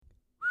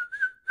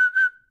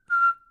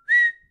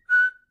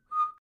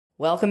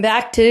Welcome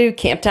back to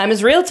Camp Time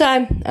is Real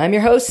Time. I'm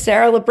your host,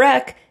 Sarah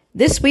Lebrecq.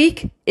 This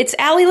week, it's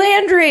Allie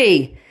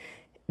Landry.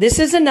 This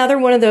is another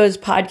one of those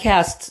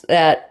podcasts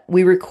that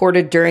we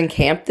recorded during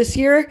camp this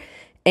year.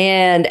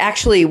 And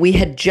actually, we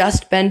had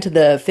just been to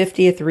the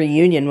 50th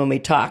reunion when we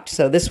talked.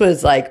 So this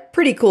was like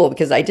pretty cool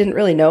because I didn't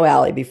really know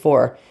Allie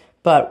before.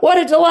 But what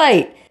a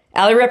delight.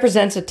 Allie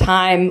represents a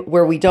time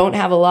where we don't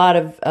have a lot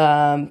of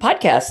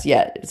podcasts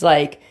yet. It's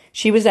like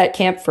she was at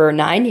camp for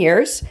 9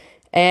 years.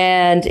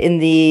 And in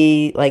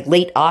the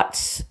late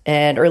aughts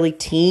and early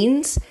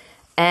teens.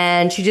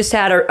 And she just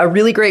had a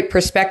really great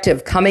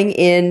perspective coming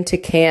into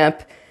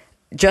camp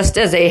just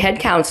as a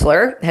head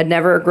counselor,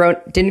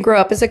 didn't grow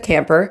up as a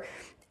camper,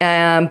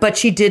 but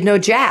she did know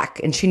Jack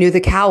and she knew the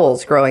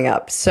Cowells growing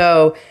up.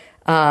 So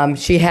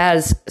she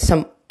has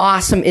some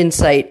awesome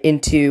insight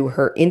into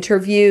her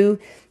interview,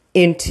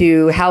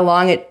 into how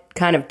long it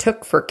kind of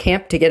took for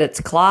camp to get its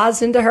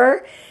claws into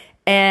her,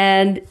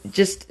 and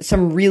just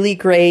some really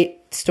great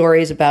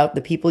stories about the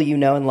people you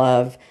know and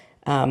love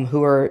who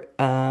were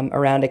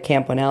around at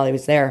camp when Allie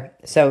was there.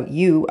 So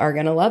you are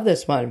going to love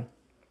this one.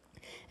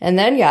 And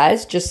then,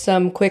 guys, just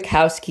some quick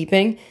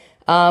housekeeping.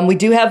 We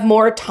do have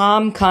more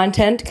Tom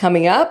content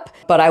coming up,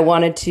 but I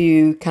wanted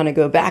to kind of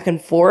go back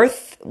and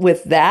forth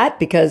with that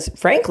because,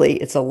 frankly,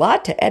 it's a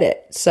lot to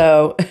edit.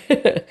 So,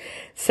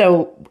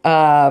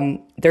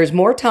 there's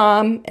more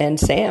Tom and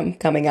Sam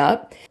coming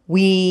up.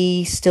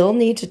 We still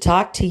need to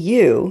talk to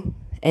you.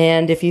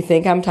 And if you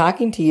think I'm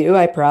talking to you,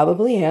 I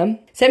probably am.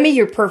 Send me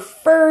your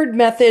preferred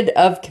method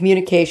of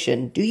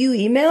communication. Do you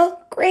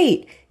email?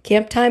 Great.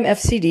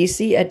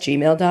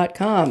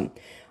 camptimefcdc@gmail.com.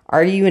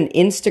 Are you an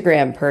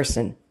Instagram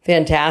person?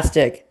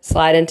 Fantastic.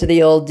 Slide into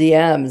the old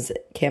DMs,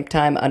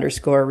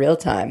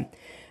 camptime_realtime.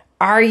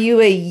 Are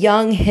you a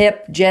young,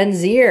 hip Gen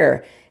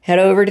Zer? Head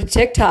over to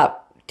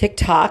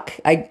TikTok,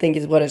 I think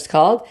is what it's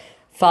called.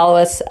 Follow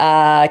us,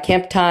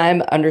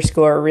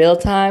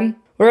 camptime_realtime.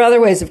 What are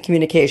other ways of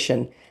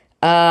communication?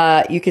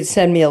 You could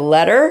send me a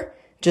letter.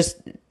 Just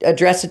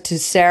address it to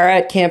Sarah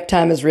at Camp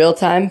Time is Real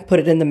Time. Put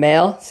it in the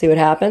mail. See what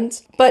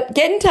happens. But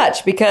get in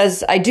touch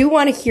because I do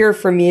want to hear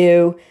from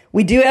you.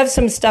 We do have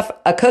some stuff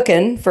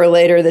cooking for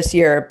later this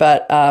year,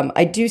 but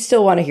I do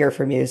still want to hear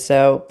from you.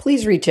 So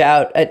please reach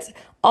out. It's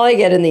all I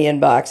get in the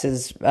inbox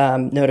is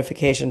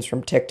notifications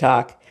from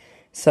TikTok.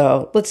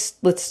 So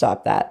let's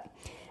stop that.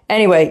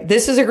 Anyway,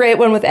 this is a great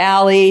one with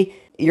Allie.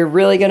 You're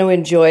really going to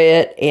enjoy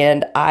it,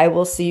 and I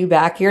will see you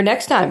back here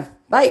next time.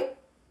 Bye.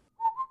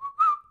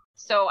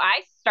 So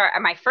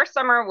my first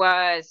summer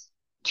was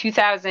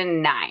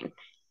 2009.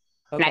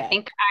 Okay. And I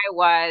think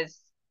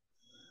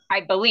I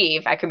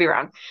believe, I could be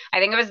wrong. I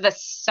think it was the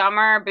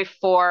summer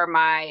before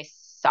my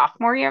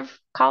sophomore year of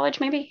college,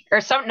 maybe,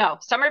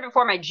 summer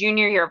before my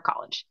junior year of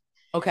college.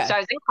 Okay. So I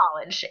was in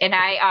college and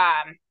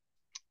I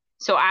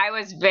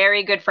was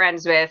very good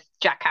friends with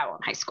Jack Cowell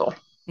in high school.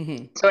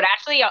 Mm-hmm. So it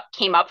actually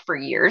came up for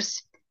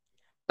years.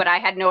 But I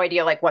had no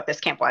idea what this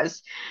camp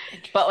was.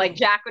 But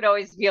Jack would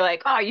always be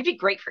like, "Oh, you'd be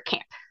great for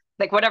camp."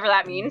 Whatever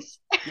that means.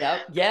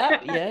 Yep. Yeah.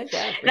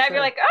 And I'd be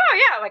like, "Oh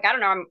yeah, I don't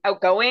know, I'm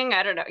outgoing.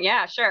 I don't know.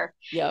 Yeah, sure."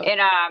 Yeah. And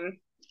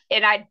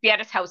I'd be at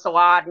his house a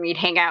lot and we'd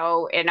hang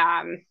out and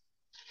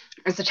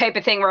it's the type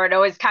of thing where it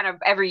always kind of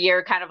every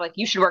year kind of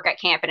you should work at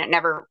camp, and it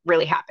never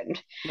really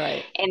happened.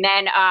 Right. And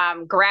then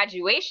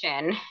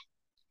graduation,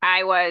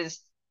 I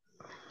was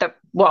the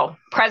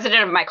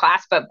president of my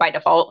class, but by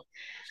default.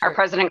 Our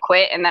president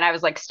quit, and then I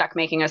was stuck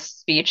making a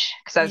speech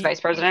because I was vice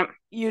president.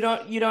 You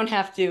don't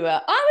have to.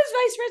 I was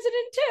vice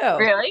president too.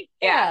 Really?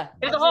 Yeah.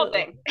 There's a whole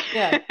thing.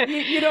 Yeah.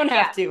 You don't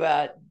have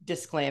to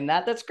disclaim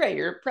that. That's great.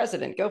 You're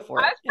president. Go for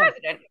it. I was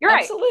president. You're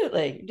right.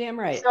 Absolutely. You're damn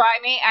right. So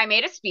I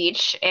made a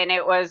speech, and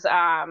it was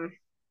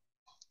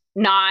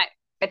not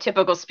a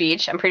typical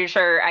speech. I'm pretty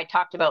sure I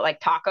talked about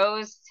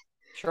tacos.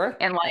 Sure.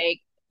 And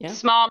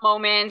small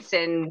moments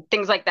and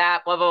things like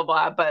that. Blah blah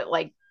blah. But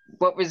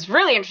what was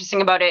really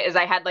interesting about it is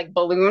I had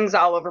balloons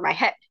all over my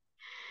head.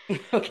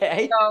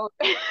 Okay.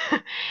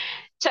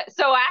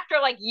 So after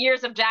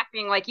years of Jack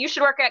being you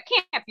should work at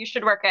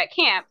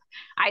camp,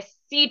 I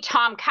see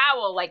Tom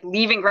Cowell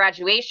leaving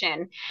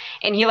graduation,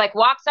 and he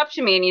walks up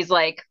to me and he's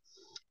like,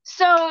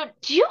 "So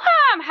do you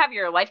have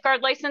your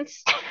lifeguard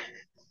license?"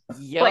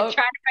 Yep. Trying to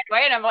find a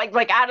way, and I'm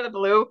out of the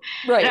blue,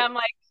 right? And I'm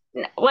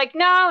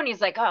no, and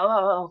he's like,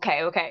 oh,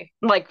 okay,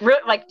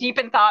 deep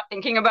in thought,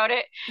 thinking about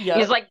it. Yep.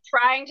 He's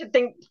trying to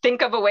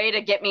think of a way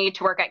to get me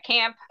to work at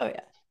camp. Oh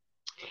yeah.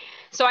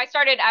 So I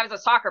was a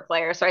soccer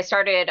player, so I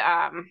started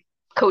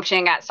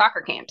coaching at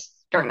soccer camps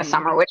during the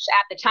summer, which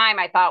at the time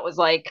I thought was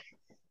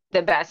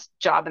the best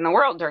job in the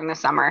world during the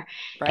summer.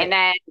 Right. And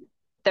then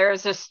there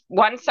was this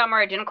one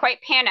summer it didn't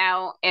quite pan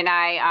out, and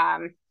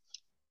I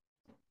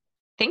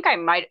think I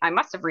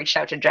must have reached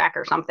out to Jack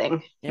or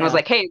something and was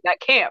like, "Hey, that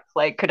camp,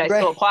 could I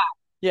still apply?"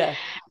 Yeah.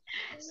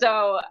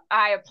 So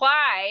I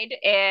applied,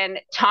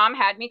 and Tom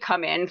had me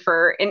come in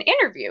for an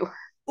interview.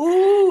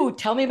 Ooh,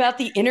 tell me about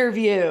the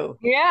interview.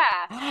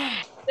 Yeah.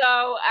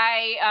 So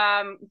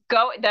I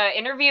the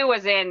interview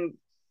was in,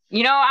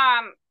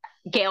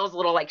 Gail's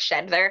little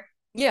shed there.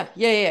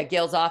 Yeah.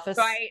 Gail's office.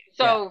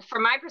 So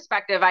from my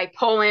perspective, I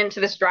pull into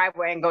this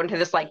driveway and go into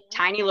this like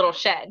tiny little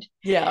shed.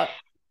 Yeah.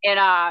 And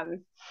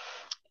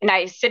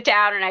I sit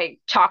down and I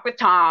talk with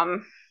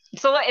Tom.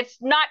 So it's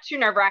not too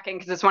nerve-wracking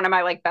because it's one of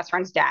my like best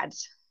friend's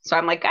dads. So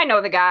I'm like, I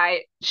know the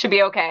guy, should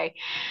be okay.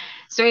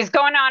 So he's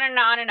going on and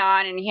on and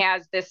on, and he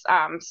has this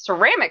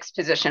ceramics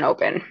position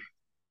open.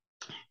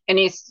 And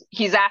he's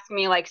asking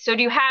me like, so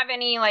do you have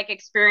any like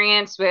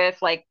experience with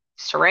like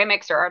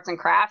ceramics or arts and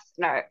crafts?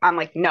 And I'm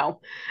like,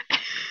 no.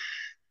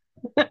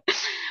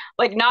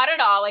 Like not at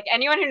all. Like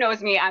anyone who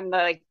knows me, I'm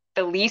the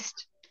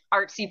least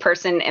artsy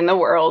person in the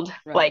world.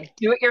 Right. Like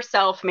do it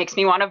yourself makes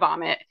me want to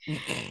vomit.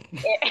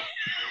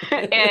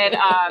 And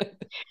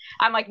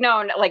I'm like,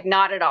 no, like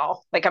not at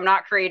all. Like I'm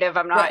not creative.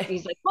 I'm not. Right.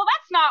 He's like, well,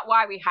 that's not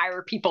why we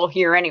hire people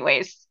here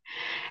anyways.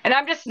 And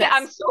I'm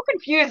so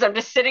confused. I'm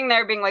just sitting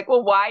there being like,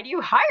 well, why do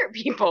you hire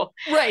people?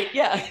 Right.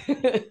 Yeah.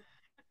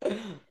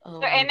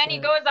 And then he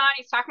goes on,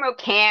 he's talking about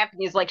camp,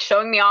 and he's like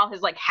showing me all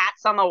his like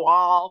hats on the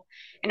wall.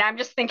 And I'm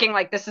just thinking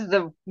like, this is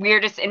the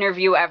weirdest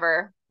interview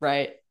ever.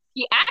 Right.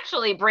 He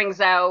actually brings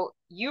out,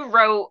 you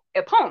wrote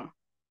a poem.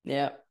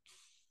 Yeah.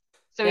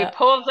 So he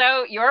pulls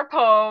out your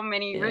poem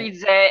and he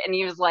reads it, and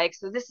he was like,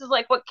 so this is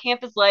like what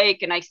camp is like,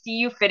 and I see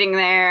you fitting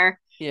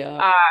there.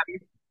 Yeah.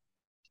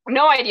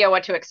 No idea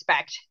what to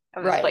expect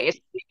of this place.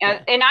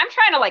 And I'm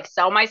trying to like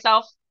sell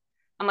myself.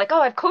 I'm like,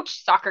 oh, I've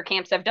coached soccer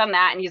camps. I've done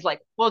that. And he's like,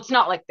 well, it's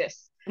not like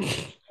this.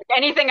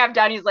 Anything I've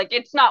done, he's like,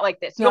 it's not like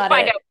this. You'll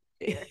find out.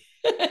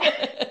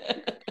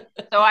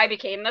 So I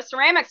became the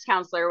ceramics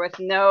counselor with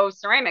no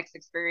ceramics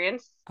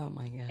experience. Oh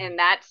my God. And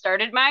that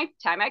started my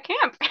time at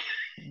camp.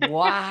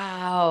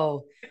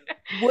 Wow.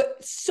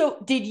 So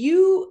did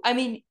you, I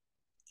mean,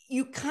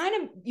 you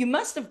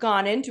must have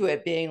gone into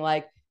it being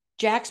like,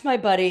 Jack's my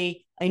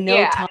buddy. I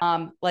know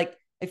Tom. Like,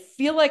 I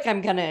feel like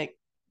I'm going to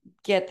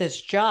get this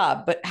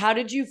job, but how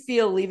did you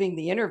feel leaving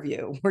the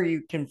interview? Were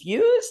you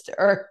confused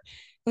or?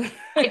 I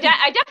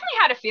definitely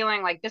had a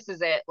feeling like this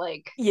is it.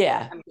 Like,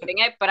 I'm getting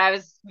it, but I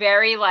was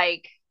very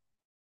like,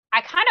 I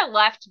kind of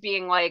left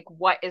being like,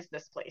 what is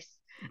this place?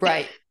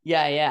 Right.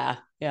 Yeah.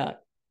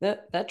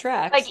 That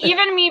tracks. Like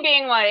even me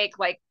being like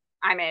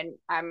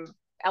I'm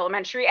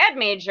elementary ed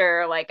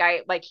major. Like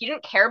he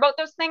didn't care about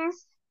those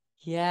things.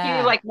 Yeah.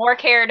 He like more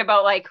cared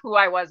about like who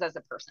I was as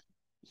a person.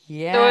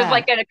 Yeah. So it was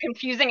like a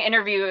confusing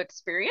interview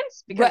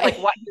experience because like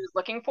what he was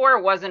looking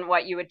for wasn't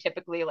what you would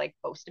typically like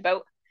post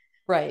about.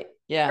 Right.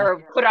 Yeah.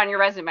 Or put on your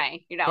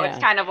resume. You know, it's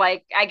kind of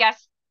like, I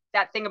guess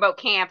that thing about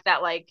camp,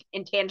 that like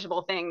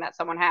intangible thing that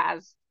someone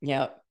has.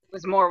 Yeah.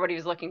 Was more what he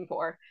was looking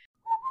for.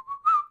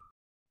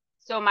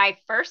 So my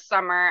first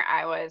summer,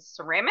 I was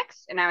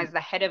ceramics and I was the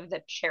head of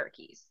the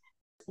Cherokees.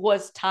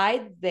 Was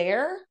Ty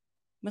there?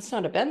 Must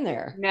not have been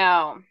there.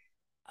 No.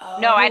 Oh.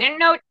 No, I didn't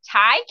know.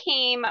 Ty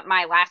came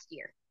my last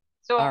year.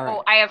 So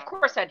I, of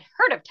course, had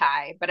heard of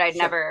Ty, but I'd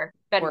never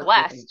been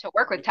blessed to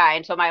work with Ty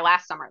until my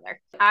last summer there.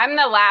 I'm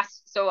the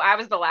last. So I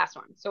was the last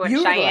one. So in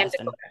Cheyenne,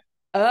 Dakota.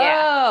 Oh,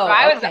 yeah. So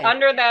I was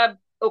under the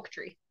oak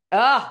tree.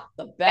 Oh,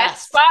 the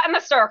best spot in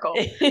the circle.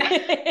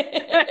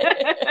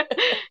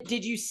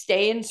 Did you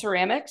stay in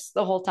ceramics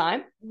the whole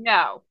time?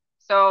 No.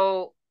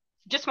 So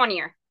just 1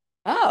 year.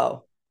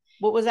 Oh,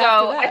 what was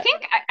after that?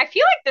 I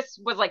feel like this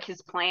was like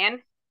his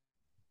plan.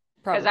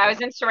 Because I was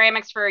in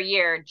ceramics for a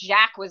year.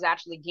 Jack was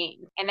actually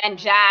game. And then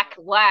Jack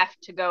left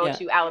to go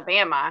to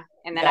Alabama.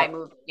 And then I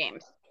moved to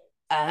games.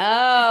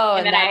 Oh.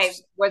 And then I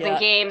was in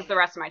games the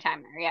rest of my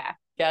time there. Yeah.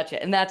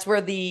 Gotcha. And that's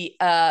where the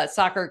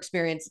soccer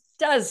experience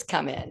does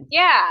come in.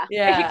 Yeah.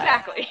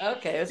 Exactly.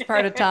 Okay. It was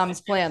part of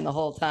Tom's plan the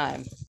whole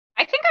time.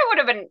 I think I would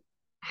have been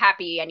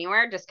happy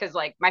anywhere just because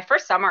like my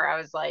first summer, I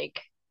was like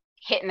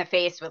hit in the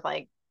face with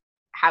like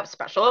how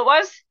special it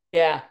was.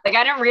 Yeah. Like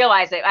I didn't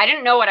realize it. I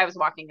didn't know what I was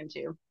walking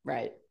into.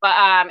 Right.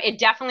 But it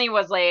definitely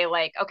was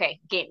like, okay,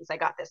 games. I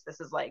got this. This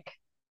is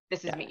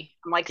me.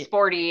 I'm like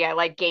sporty. I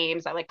like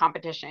games. I like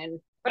competition.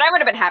 But I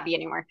would have been happy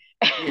anywhere.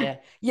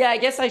 Yeah. I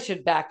guess I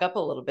should back up a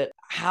little bit.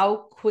 How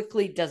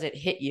quickly does it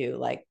hit you?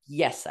 Like,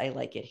 yes, I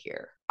like it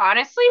here.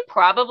 Honestly,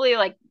 probably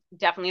like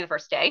definitely the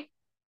first day.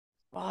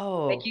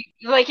 Oh. Like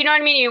you know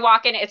what I mean? You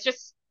walk in,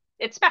 it's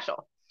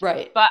special.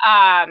 Right. But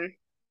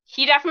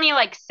he definitely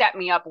like set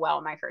me up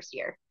well my first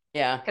year.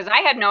 Yeah. Because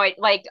I had no,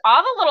 like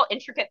all the little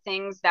intricate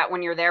things that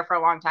when you're there for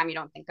a long time, you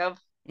don't think of.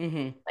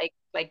 Mm-hmm.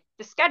 Like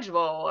the schedule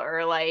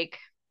or like,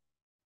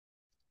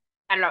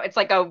 I don't know, it's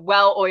like a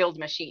well-oiled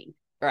machine.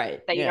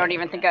 Right. That you don't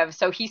even think of.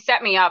 So he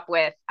set me up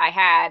with, I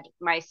had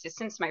my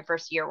assistants my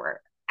first year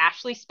were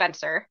Ashley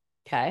Spencer.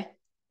 Okay.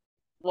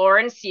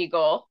 Lauren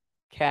Siegel.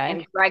 Okay.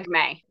 And Greg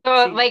May.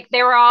 So like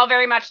they were all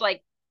very much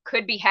like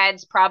could be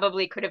heads,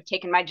 probably could have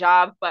taken my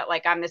job, but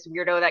like I'm this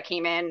weirdo that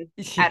came in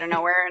out of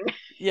nowhere. And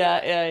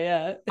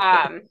yeah.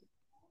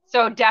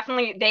 So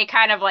definitely they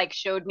kind of like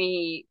showed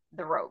me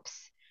the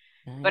ropes.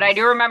 Nice. But I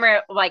do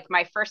remember like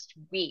my first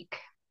week,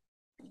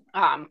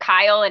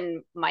 Kyle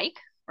and Mike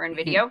were in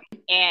video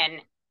and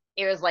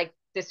it was like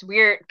this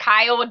weird,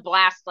 Kyle would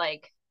blast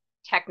like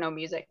techno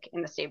music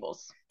in the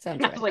stables. Sounds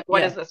and I was like,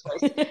 what is this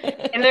place?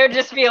 And there would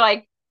just be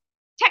like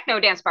techno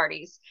dance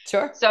parties.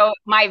 Sure. So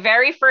my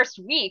very first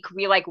week,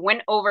 we like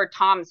went over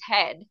Tom's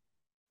head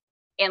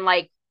and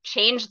like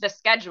changed the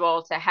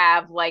schedule to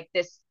have like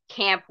this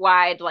camp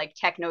wide like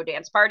techno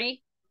dance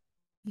party.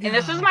 And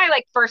this was my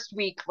like first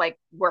week like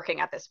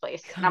working at this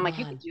place. And I'm like,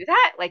 you can do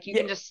that? Like you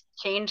can just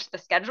change the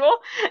schedule?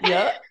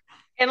 Yeah.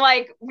 And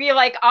like we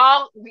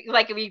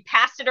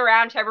passed it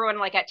around to everyone.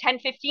 Like at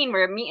 10:15, we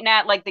were meeting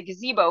at like the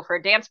gazebo for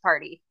a dance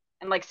party.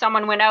 And like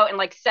someone went out and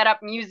like set up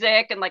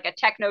music and like a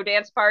techno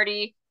dance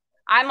party.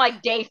 I'm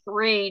like day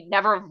 3,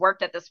 never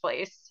worked at this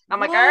place. I'm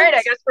like, all right,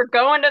 I guess we're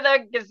going to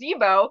the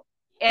gazebo.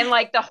 And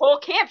like the whole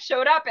camp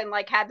showed up and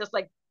like had this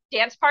like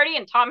dance party,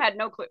 and Tom had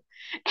no clue.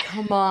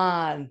 Come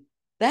on.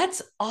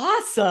 That's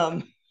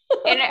awesome.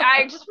 And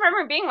I just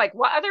remember being like,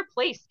 what other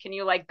place can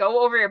you like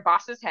go over your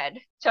boss's head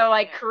to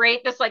like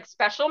create this like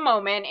special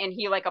moment, and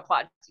he like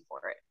applauds you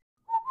for it.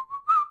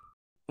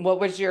 What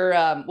was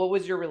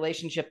your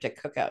relationship to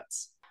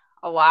cookouts?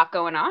 A lot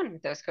going on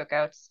with those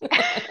cookouts.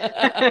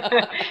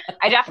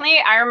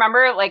 I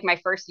remember like my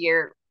first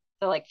year,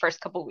 the like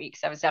first couple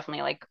weeks, I was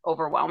definitely like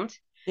overwhelmed.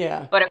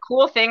 Yeah. But a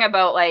cool thing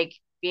about like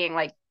being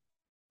like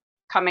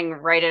coming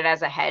right in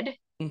as a head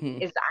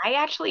is I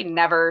actually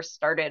never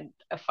started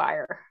a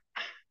fire.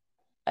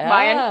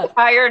 My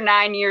entire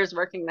 9 years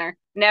working there,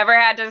 never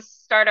had to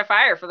start a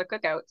fire for the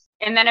cookouts.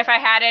 And then if I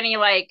had any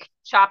like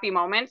choppy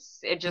moments,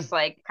 it just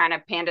like kind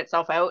of panned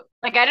itself out.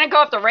 Like I didn't go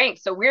up the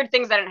ranks, so weird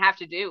things I didn't have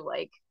to do.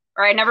 Like,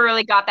 or I never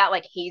really got that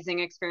like hazing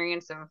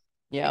experience of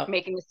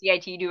making the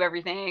CIT do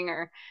everything.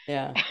 Or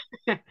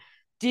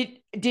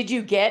did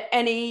you get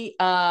any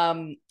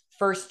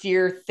first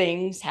year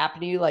things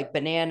happen to you, like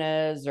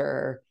bananas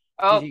or?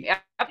 Yeah,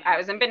 I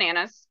was in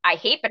bananas. I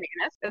hate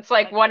bananas. It's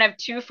like one of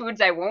 2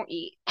 foods I won't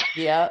eat.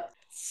 Yeah.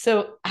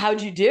 So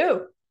how'd you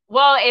do?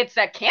 Well, it's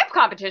a camp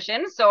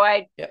competition, so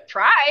I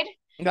tried,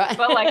 but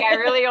like I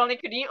really only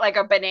could eat like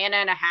a banana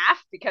and a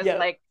half because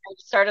like I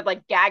started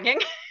like gagging.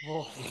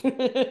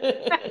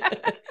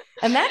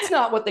 And that's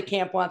not what the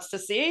camp wants to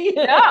see.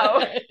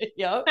 No.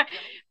 Yep.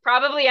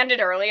 Probably ended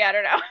early. I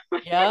don't know.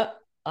 Yeah.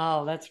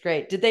 Oh, that's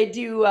great. Did they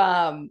do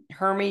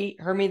Hermie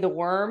the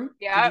worm?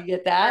 Yeah. Did you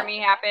get that? Hermie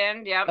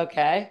happened. Yep.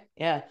 Okay.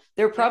 Yeah.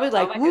 They're probably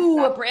like,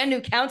 woo, a brand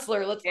new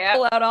counselor. Let's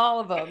pull out all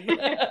of them.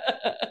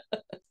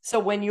 So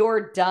when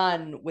you're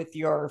done with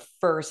your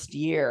first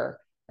year,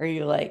 are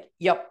you like,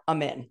 yep,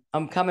 I'm in.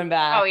 I'm coming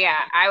back. Oh yeah.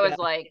 I was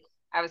like,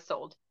 I was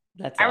sold.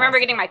 I remember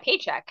getting my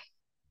paycheck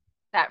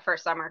that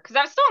first summer because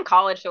I was still in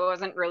college, so it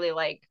wasn't really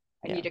like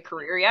I need a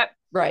career yet.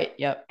 Right.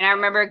 Yep. And I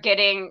remember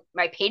getting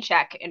my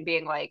paycheck and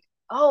being like,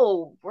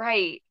 oh,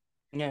 right.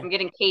 Yeah. I'm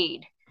getting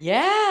paid.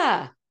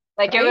 Yeah.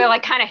 Like it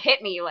like kind of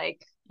hit me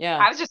like,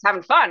 I was just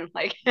having fun.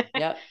 Like,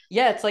 yeah.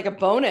 It's like a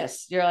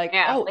bonus. You're like,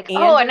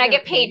 and I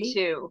get paid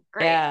too.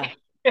 Great. Yeah.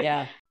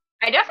 Yeah.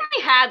 I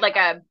definitely had like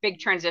a big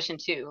transition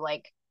too.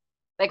 Like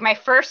my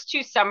first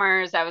 2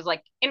 summers, I was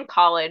like in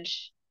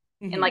college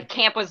and like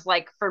camp was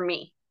like for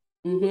me.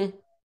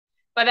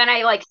 But then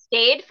I like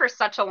stayed for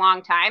such a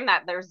long time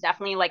that there's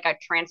definitely like a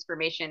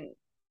transformation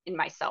in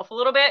myself a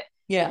little bit.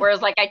 Yeah.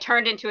 Whereas like I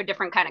turned into a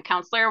different kind of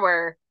counselor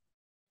where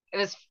it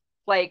was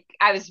like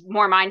I was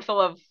more mindful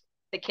of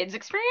the kids'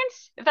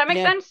 experience, if that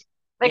makes sense.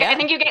 Like I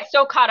think you get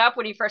so caught up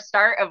when you first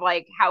start of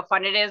like how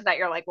fun it is that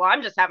you're like, well,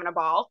 I'm just having a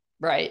ball.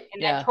 Right.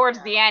 And then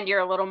towards the end, you're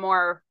a little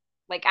more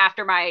like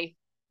after my,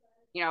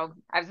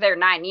 I was there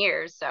 9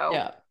 years. So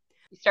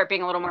you start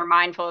being a little more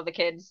mindful of the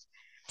kids.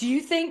 Do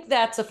you think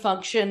that's a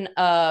function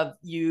of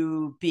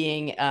you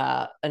being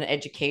an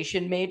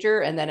education major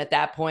and then at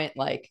that point,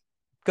 like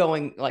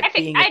going like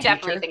being a teacher? I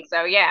definitely think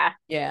so. Yeah.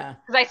 Yeah.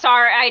 Because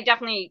I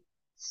definitely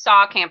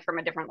saw camp from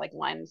a different like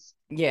lens.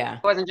 Yeah.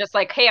 It wasn't just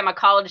like, hey, I'm a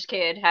college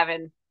kid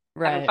having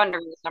fun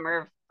during the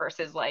summer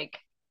versus like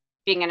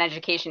being in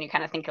education, you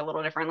kind of think a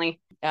little differently.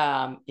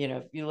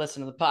 If you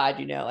listen to the pod,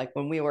 like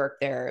when we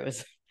worked there, it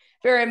was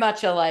very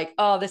much a like,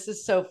 oh, this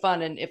is so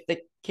fun. And if the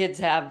kids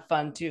have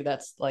fun too,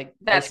 that's like,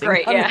 that's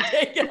great. Yeah.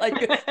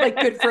 like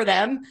good for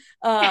them.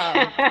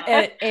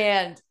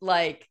 And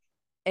like,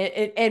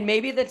 and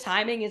maybe the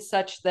timing is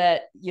such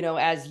that,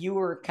 as you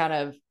were kind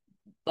of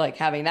like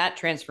having that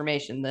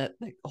transformation, the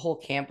whole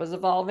camp was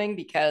evolving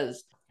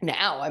because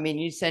now, I mean,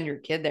 you send your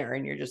kid there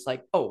and you're just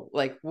like, oh,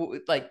 like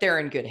they're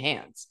in good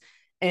hands.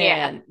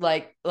 And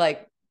like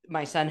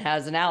my son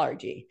has an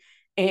allergy.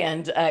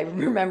 And I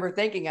remember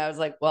thinking, I was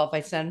like, well, if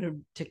I send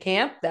him to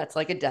camp, that's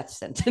like a death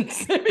sentence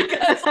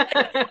because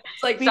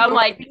it's like some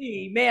like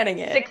manning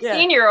it.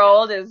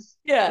 16-year-old is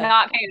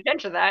not paying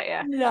attention to that.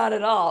 Yeah, not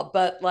at all.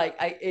 But like,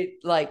 it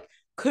like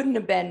couldn't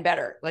have been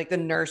better. Like the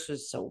nurse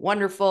was so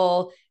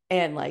wonderful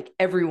and like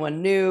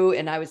everyone knew.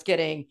 And I was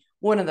getting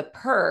one of the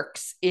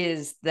perks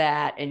is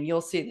that, and you'll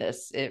see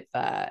this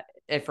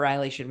if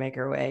Riley should make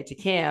her way to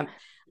camp.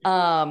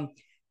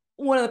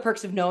 One of the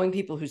perks of knowing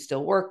people who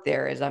still work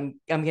there is I'm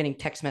getting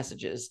text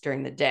messages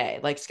during the day.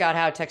 Like Scott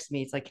Howe texted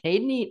me. It's like, can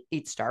Aiden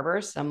eat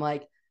Starburst? I'm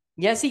like,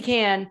 yes, he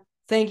can.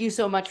 thank you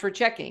so much for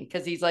checking.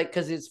 Cause he's like,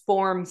 cause his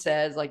form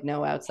says like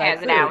no outside Has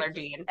food. an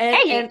allergy.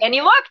 And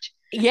he looked.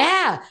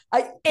 Yeah.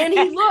 And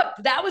he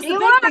looked. That was the He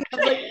big thing. looked. I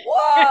was like,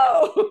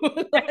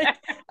 whoa. Like,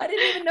 I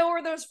didn't even know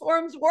where those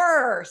forms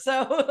were.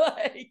 So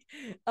like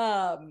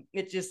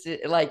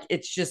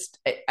it's just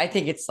I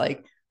think it's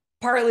like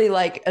partly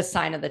like a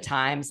sign of the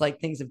times, like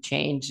things have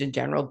changed in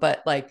general,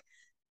 but like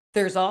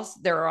there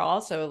are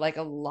also like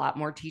a lot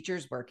more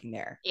teachers working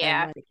there. And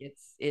Yeah. like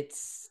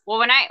it's Well,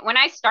 when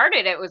I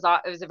started, it was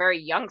a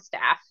very young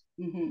staff.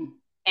 mm-hmm.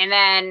 And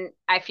then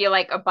I feel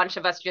like a bunch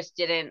of us just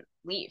didn't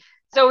leave.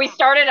 So we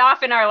started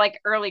off in our like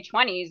early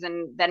 20s,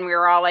 and then we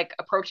were all like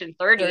approaching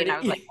 30, and I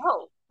was like,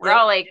 oh, we're Yep.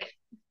 all like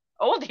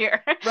old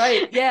here.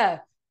 Right. Yeah.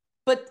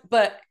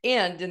 But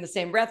and in the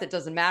same breath, it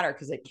doesn't matter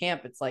because at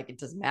camp it's like it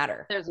doesn't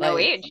matter. There's like, no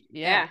age.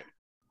 Yeah.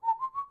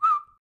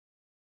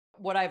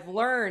 What I've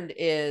learned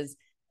is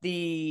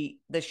the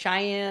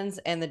Cheyennes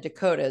and the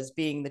Dakotas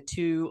being the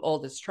two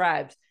oldest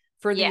tribes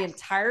for the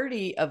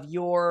entirety of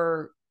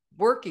your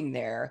working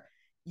there,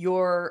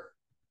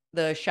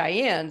 the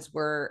Cheyennes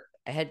were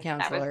a head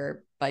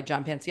counselor by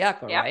John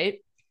Panciaco, right?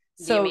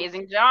 The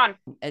amazing John.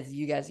 As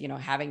you guys,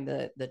 having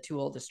the two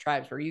oldest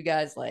tribes, were you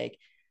guys like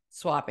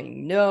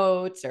swapping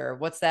notes, or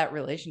what's that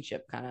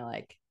relationship kind of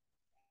like?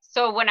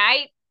 So when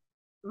I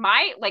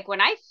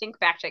think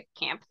back to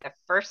camp, the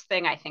first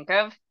thing I think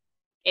of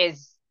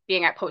is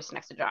being at post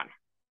next to John.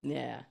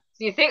 Yeah.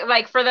 So you think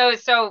like for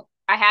those, so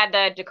I had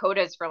the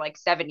Dakotas for like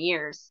 7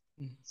 years.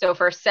 So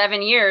for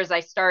 7 years, I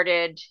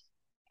started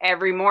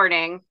every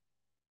morning,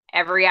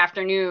 every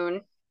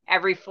afternoon,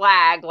 every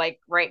flag, like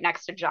right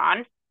next to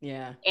John.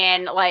 Yeah.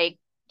 And like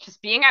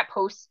just being at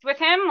post with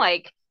him,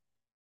 like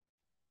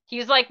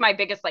he's like my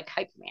biggest like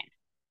hype man.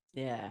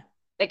 Yeah.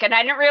 Like, and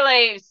I didn't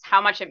realize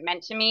how much it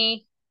meant to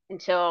me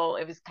until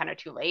it was kind of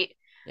too late.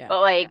 Yeah.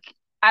 But like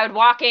I would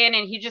walk in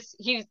and he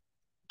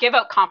give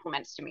out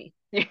compliments to me.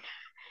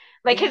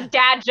 Like his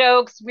dad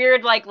jokes,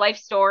 weird like life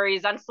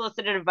stories,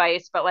 unsolicited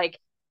advice, but like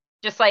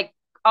just like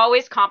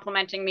always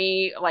complimenting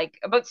me like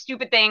about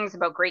stupid things,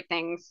 about great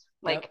things.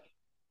 Like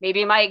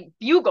maybe my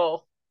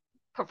bugle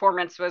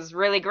performance was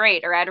really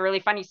great, or I had a really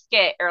funny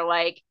skit, or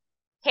like,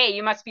 hey,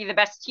 you must be the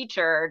best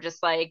teacher, or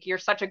just like you're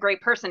such a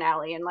great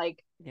personality. And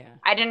like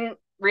I didn't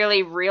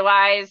really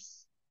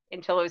realize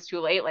until it was too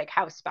late like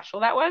how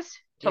special that was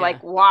to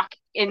like walk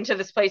into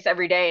this place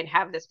every day and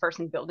have this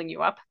person building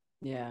you up.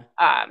 Yeah.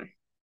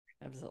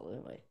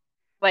 Absolutely.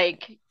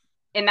 Like,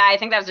 and I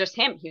think that was just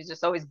him. He was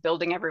just always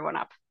building everyone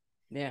up.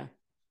 Yeah.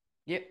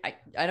 Yeah.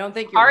 I don't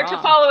think you're hard wrong.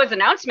 to follow his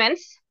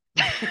announcements.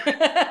 So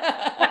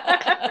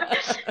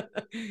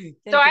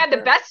I had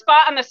the best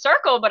spot on the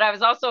circle, but I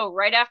was also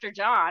right after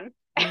John.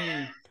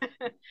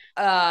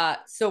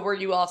 So were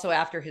you also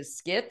after his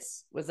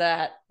skits? Was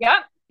that?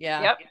 Yep.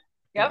 Yeah. Yep.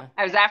 Yeah.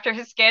 I was after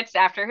his skits,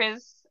 after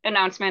his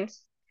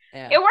announcements.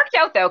 Yeah. It worked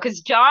out though,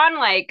 because John,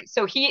 like,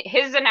 so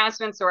his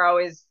announcements were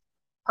always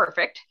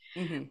perfect,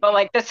 but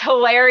like this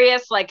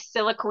hilarious like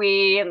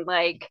soliloquy and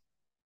like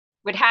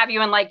would have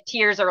you in like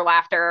tears or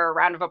laughter or a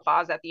round of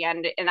applause at the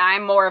end. And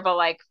I'm more of a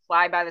like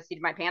fly by the seat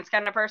of my pants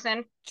kind of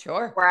person.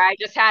 Sure. Where I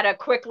just had a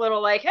quick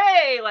little like,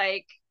 hey,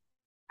 like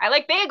I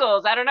like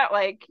bagels. I don't know,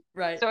 like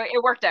right. So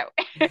it worked out.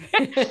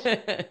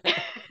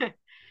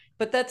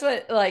 But that's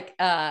what like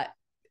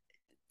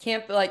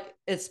camp, like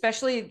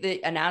especially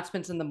the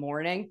announcements in the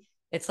morning.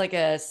 It's like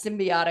a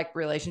symbiotic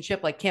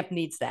relationship. Like camp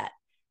needs that,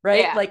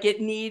 right? Yeah. Like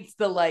it needs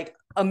the like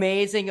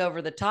amazing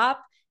over the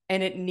top,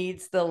 and it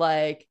needs the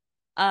like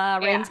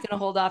rain's gonna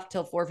hold off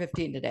till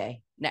 4:15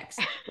 today. Next,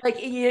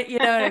 like you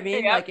know what I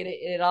mean? Like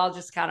it all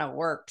just kind of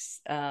works.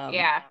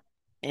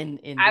 In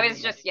I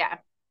was just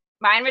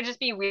mine would just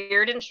be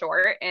weird and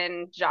short,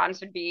 and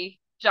John's would be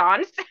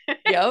John's.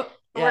 Yep.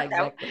 Yeah.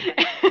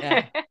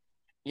 Exactly.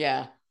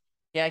 Yeah.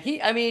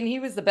 He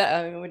was the best.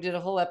 I mean, we did a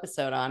whole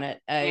episode on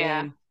it. I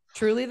mean,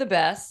 truly the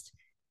best.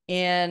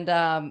 And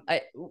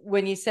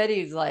when you said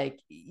he's like,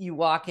 you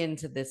walk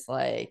into this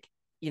like,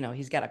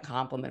 he's got a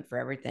compliment for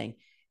everything.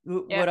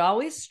 What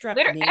always struck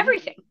me,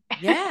 everything.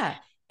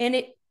 And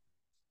it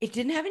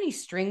didn't have any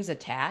strings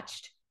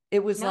attached.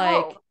 It was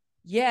like,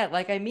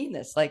 like I mean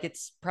this, like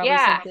it's probably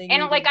something.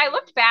 And like I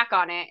looked back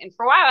on it, and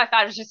for a while I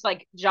thought it was just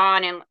like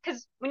John, and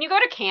because when you go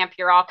to camp,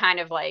 you're all kind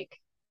of like,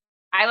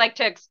 I like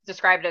to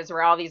describe it as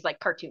we're all these like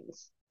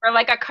cartoons, or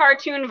like a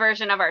cartoon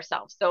version of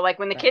ourselves. So like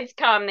when the kids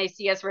come, they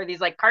see us, we're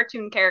these like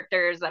cartoon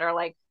characters that are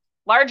like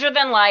larger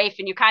than life,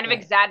 and you kind of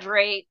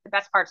exaggerate the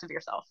best parts of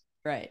yourself.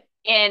 Right.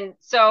 And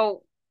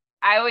so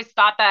I always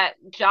thought that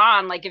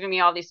John, like giving me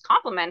all these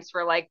compliments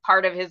were like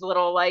part of his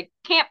little like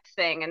camp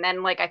thing. And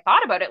then like I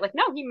thought about it, like,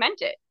 no, he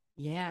meant it.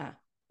 Yeah.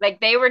 Like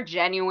they were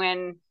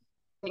genuine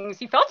things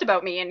he felt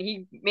about me, and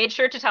he made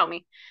sure to tell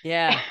me.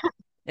 Yeah.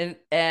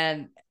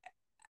 and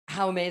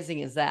how amazing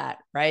is that,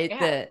 right?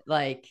 That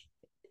like,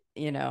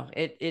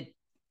 it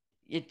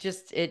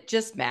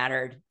just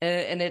mattered.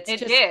 And it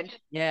did.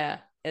 Yeah.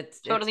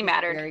 It's totally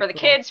mattered for the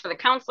kids, for the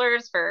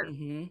counselors, for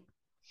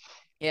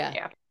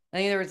yeah. I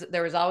think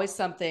there was always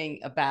something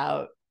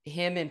about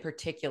him in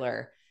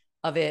particular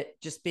of it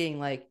just being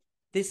like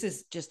this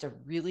is just a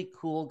really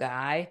cool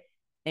guy.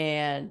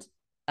 And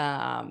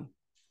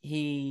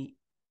he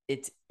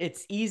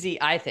it's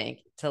easy, I think,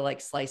 to like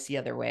slice the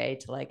other way,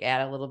 to like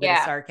add a little bit of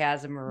Yeah.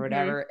 sarcasm or Mm-hmm.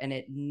 whatever. And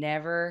it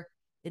never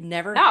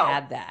No,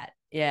 had that.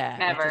 Yeah. It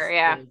never. just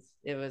Yeah.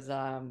 it was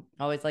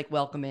always like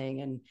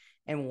welcoming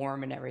and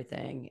warm and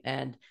everything.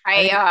 And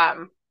I I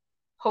think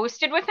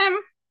hosted with him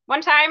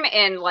one time,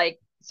 and like,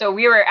 so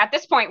we were at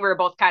this point we were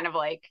both kind of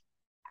like,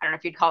 I don't know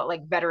if you'd call it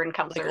like veteran like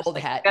counselors, old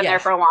like hat. been Yeah, there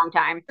for a long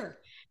time. sure.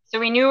 So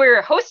we knew we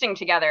were hosting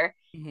together,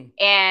 Mhm.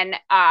 and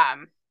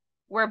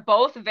we're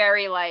both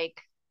very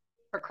like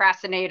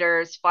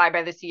procrastinators, fly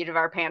by the seat of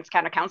our pants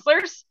kind of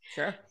counselors.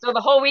 Sure. So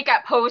the whole week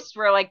at post,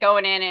 we're like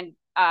going in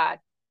and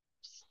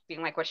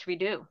being like, what should we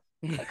do?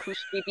 Like, who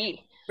should we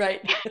be?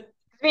 Right.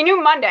 We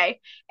knew Monday.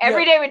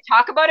 Every Yep. day we'd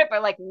talk about it,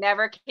 but like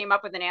never came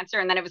up with an answer.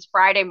 And then it was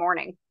Friday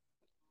morning.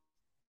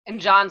 And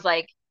John's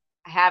like,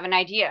 I have an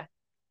idea.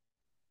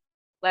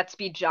 Let's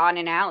be John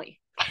and Allie.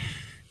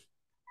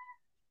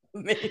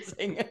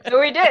 Amazing. So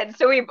we did.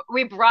 So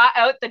we brought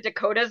out the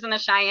Dakotas and the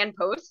Cheyenne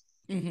posts,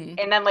 Mm-hmm.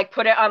 and then like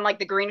put it on like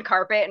the green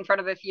carpet in front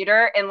of the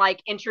theater and like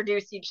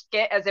introduced each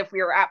skit as if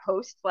we were at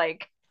post,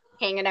 like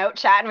hanging out,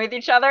 chatting with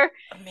each other.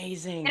 And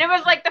Amazing. it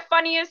was like the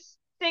funniest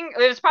thing.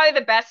 It was probably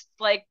the best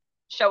like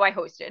show I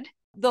hosted.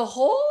 The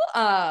whole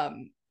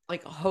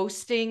like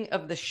hosting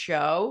of the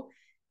show,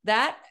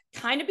 that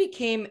kind of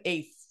became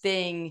a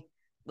thing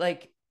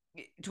like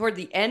toward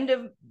the end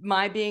of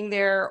my being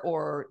there,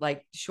 or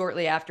like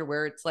shortly after,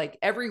 where it's like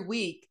every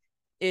week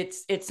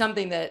it's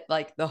something that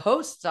like the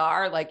hosts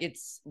are like,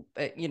 it's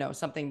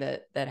something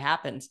that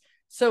happens.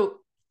 So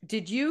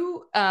did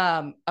you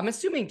I'm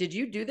assuming, did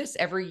you do this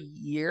every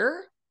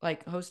year,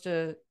 like host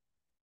a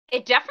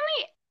It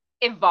definitely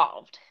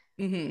evolved.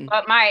 mm-hmm.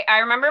 But I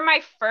remember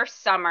my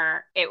first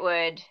summer,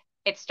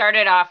 it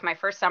started off my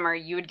first summer,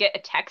 you would get a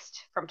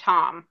text from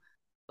Tom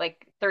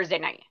like Thursday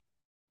night.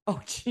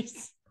 Oh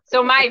jeez.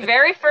 So my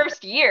very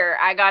first year,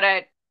 I got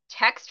a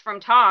text from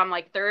Tom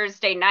like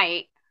Thursday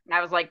night, and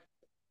I was like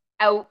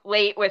out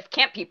late with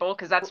camp people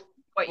because that's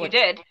what you What's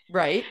did.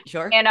 right,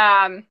 sure.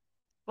 And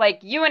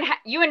like you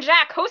and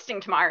Jack hosting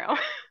tomorrow.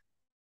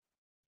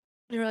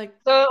 You're like,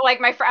 So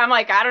like I'm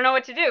like, I don't know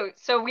what to do.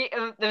 So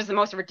it was the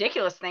most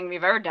ridiculous thing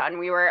we've ever done.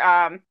 We were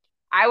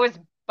I was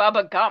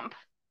Bubba Gump,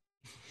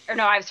 or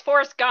no, I was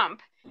Forrest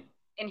Gump,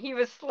 and he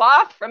was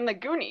Sloth from the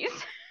Goonies.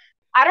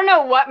 I don't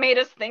know what made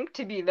us think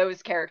to be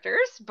those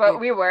characters, but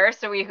we were.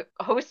 So we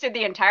hosted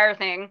the entire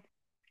thing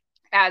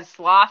as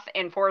Sloth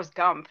and Forrest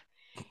Gump.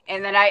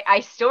 And then I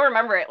still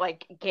remember it.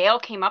 Like Gail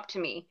came up to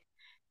me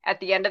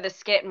at the end of the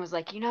skit and was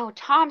like,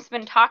 Tom's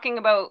been talking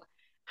about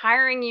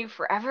hiring you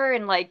forever.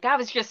 And like, that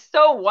was just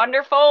so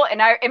wonderful.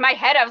 And in my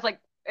head, I was like,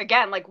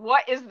 again, like,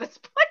 what is this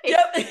place?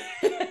 yep.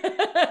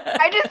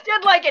 I just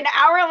did like an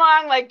hour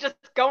long, like just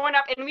going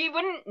up, and we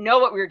wouldn't know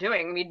what we were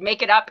doing. We'd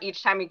make it up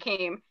each time we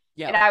came.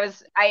 Yep. And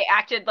I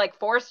acted like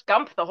Forrest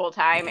Gump the whole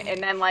time.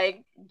 And then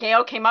like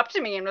Gail came up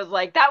to me and was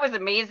like, that was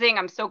amazing.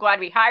 I'm so glad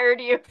we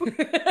hired you.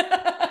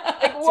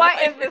 Like,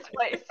 what is this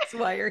place? That's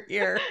why you're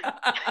here.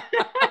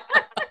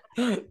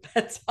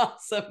 That's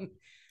awesome.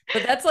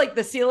 But that's like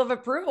the seal of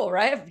approval,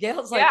 right? If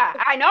Gail's like, yeah,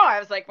 I know. I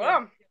was like,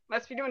 well,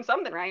 must be doing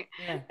something right.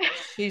 Yeah.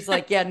 She's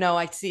like, yeah, no,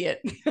 I see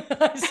it.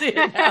 I see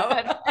it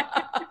now.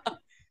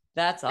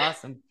 That's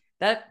awesome.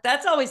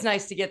 That's always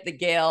nice to get the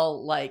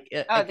Gail, like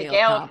a the Gail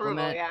Gail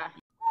compliment. approval, yeah.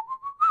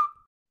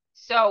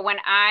 So when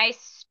I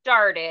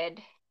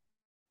started,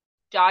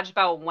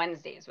 Dodgeball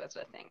Wednesdays was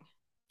the thing.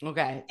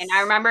 Okay. And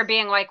I remember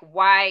being like,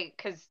 why?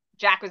 Because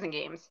Jack was in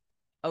games.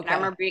 Okay. And I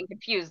remember being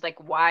confused, like,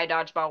 why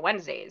Dodgeball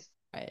Wednesdays?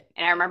 Right.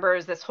 And I remember it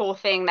was this whole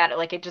thing that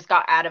like it just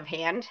got out of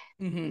hand.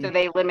 Mm-hmm. So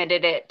they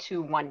limited it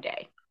to one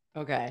day.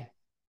 Okay.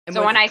 And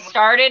so when I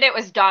started, it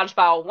was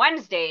Dodgeball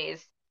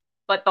Wednesdays.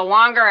 But the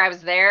longer I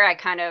was there,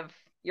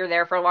 you're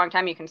there for a long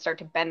time, you can start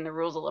to bend the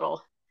rules a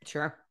little.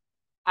 Sure.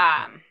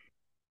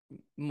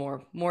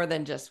 More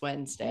than just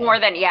Wednesday. More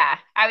than, yeah.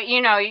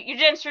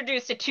 You'd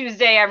introduce a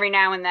Tuesday every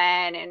now and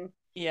then, and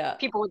yeah,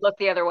 people would look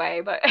the other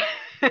way. But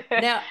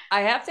now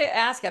I have to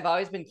ask, I've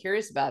always been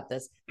curious about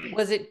this.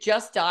 Was it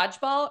just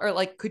dodgeball, or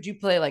like could you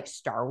play like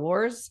Star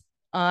Wars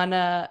on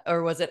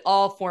or was it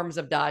all forms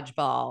of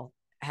dodgeball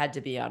had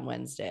to be on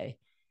Wednesday?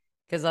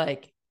 Because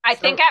like I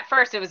think at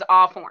first it was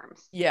all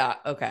forms. Yeah.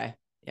 Okay.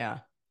 Yeah.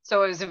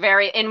 So it was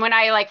and when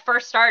I like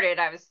first started,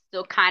 I was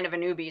still kind of a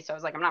newbie. So I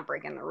was like, I'm not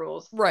breaking the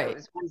rules. Right. So it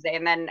was Wednesday.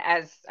 And then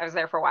as I was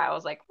there for a while, I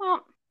was like,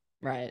 well,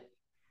 right.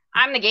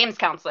 I'm the games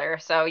counselor.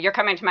 So you're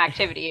coming to my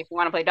activity if you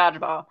want to play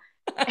dodgeball.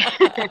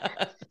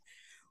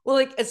 Well,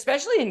 like,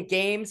 especially in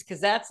games, because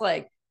that's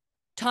like,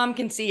 Tom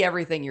can see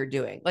everything you're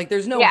doing. Like,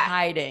 there's no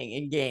hiding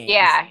in games.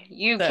 Yeah.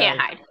 You can't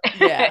hide.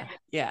 Yeah.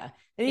 Yeah.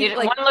 And you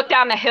like, want to look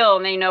down the hill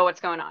and they know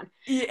what's going on.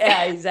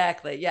 Yeah,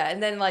 exactly. Yeah.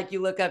 And then like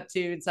you look up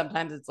too, and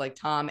sometimes it's like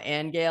Tom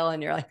and Gail,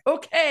 and you're like,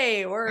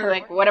 okay, we're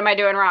like, what am I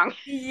doing wrong?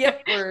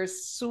 Yep, we're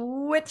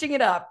switching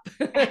it up.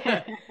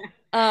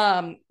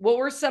 What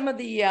were some of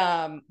the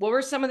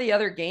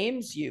other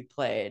games you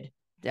played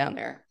down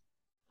there?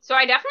 So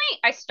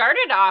I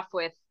started off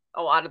with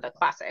a lot of the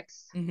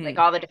classics, like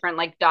all the different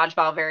like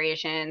dodgeball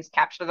variations,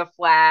 capture the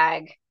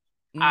flag,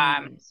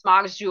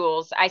 Smogs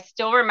Jewels. I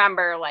still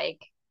remember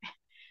like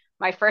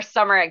my first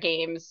summer at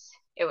games.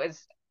 It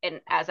was,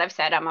 and as I've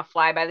said, I'm a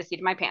fly by the seat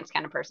of my pants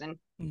kind of person.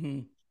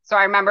 So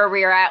I remember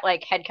we were at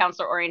like head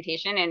counselor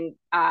orientation,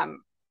 and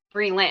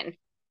Bree Lynn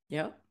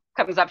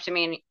comes up to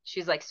me and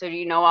she's like, "So do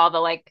you know all the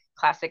like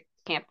classic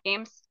camp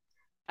games?"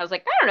 I was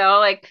like, "I don't know,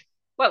 like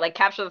what, like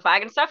capture the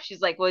flag and stuff?"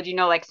 She's like, "Well, do you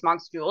know like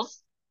Smogs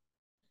Jewels?"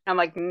 I'm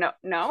like, no.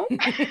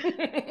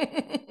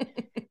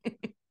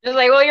 Just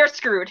like, well, you're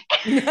screwed.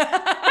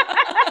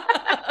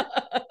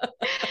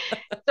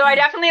 So I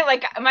definitely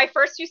like my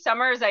first 2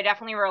 summers, I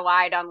definitely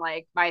relied on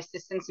like my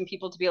assistants and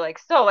people to be like,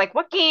 so like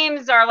what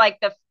games are like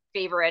the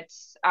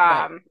favorites?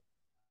 I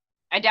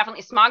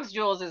definitely Smogs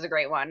Jewels is a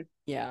great one.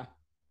 Yeah.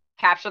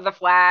 Capture the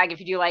flag.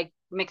 If you do like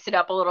mix it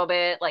up a little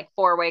bit, like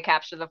 4-way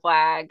capture the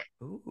flag.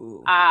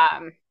 Ooh.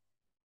 I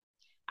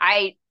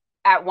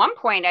at one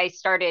point I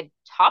started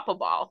Topple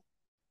Ball.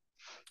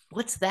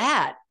 What's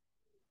that?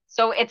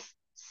 So it's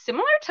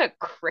similar to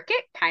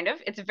cricket, kind of.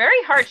 It's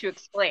very hard to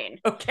explain.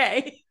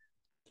 Okay.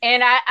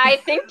 And I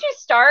think to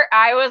start,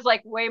 I was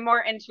like way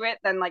more into it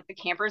than like the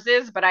campers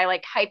is, but I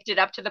like hyped it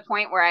up to the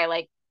point where I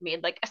like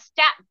made like a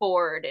stat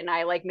board, and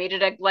I like made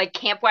it a like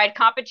camp wide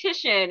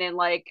competition, and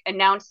like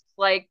announced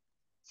like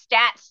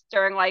stats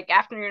during like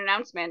afternoon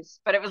announcements.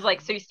 But it was like,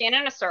 so you stand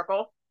in a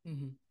circle,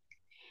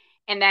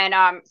 and then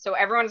so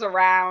everyone's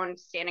around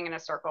standing in a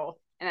circle,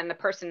 and then the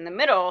person in the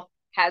middle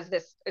has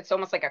this, it's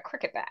almost like a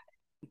cricket bat.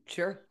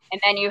 Sure. And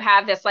then you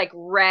have this like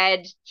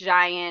red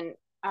giant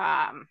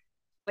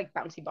like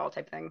bouncy ball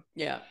type thing.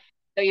 Yeah.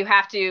 So you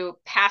have to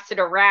pass it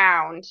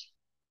around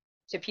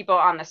to people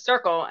on the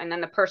circle, and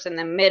then the person in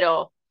the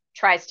middle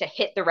tries to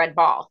hit the red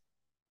ball.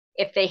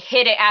 If they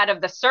hit it out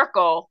of the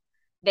circle,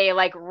 they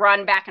like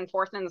run back and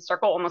forth in the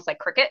circle, almost like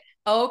cricket.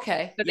 Oh,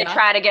 okay. So they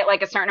try to get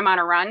like a certain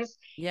amount of runs.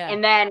 Yeah.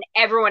 And then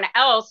everyone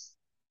else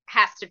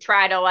has to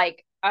try to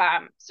like,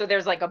 so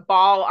there's like a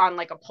ball on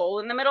like a pole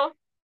in the middle.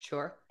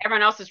 Sure.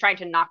 Everyone else is trying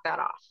to knock that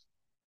off.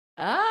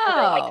 Oh. So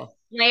they're like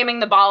slamming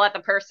the ball at the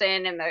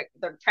person, and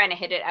they're trying to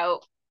hit it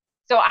out.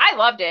 So I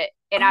loved it.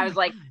 And I was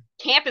like,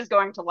 camp is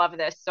going to love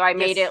this. So I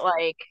made it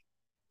like,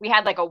 we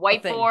had like a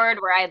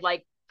whiteboard where I had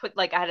like put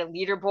like, I had a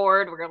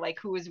leaderboard where like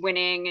who was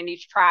winning in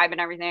each tribe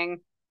and everything.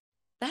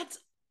 That's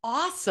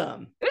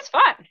awesome. It was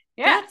fun.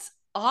 Yeah. That's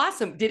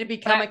awesome. Did it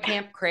become a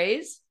camp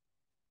craze?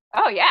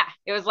 Oh yeah.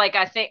 It was like,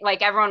 I think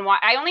like everyone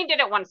I only did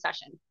it one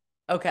session.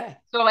 Okay.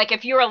 So like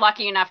if you were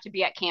lucky enough to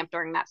be at camp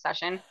during that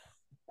session,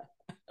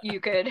 you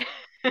could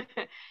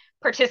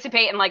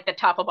participate in like the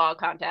Topple Ball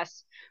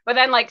contest. But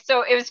then like,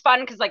 so it was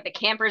fun because like the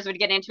campers would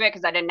get into it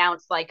because I'd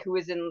announce like who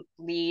was in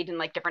lead and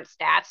like different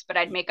stats, but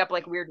I'd make up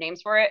like weird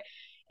names for it.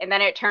 And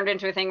then it turned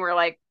into a thing where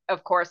like,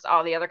 of course,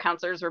 all the other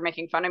counselors were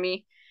making fun of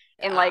me.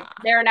 And like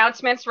their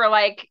announcements were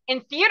like,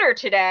 in theater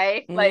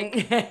today, like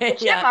the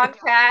Chipmunks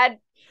had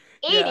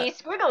 80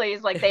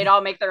 squigglies, like they'd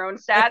all make their own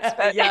stats,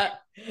 but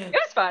it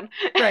was fun.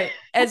 Right.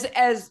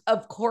 As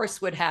of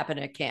course would happen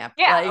at camp.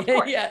 Yeah, like, of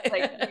course. Yeah.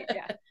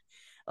 Yeah.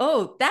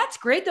 Oh, that's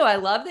great though. I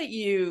love that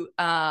you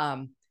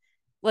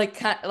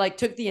like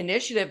took the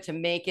initiative to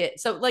make it.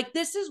 So like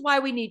this is why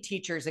we need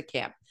teachers at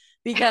camp,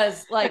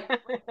 because like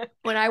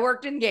when I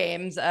worked in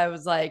games, I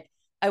was like,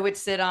 I would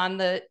sit on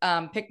the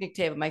picnic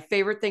table. My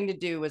favorite thing to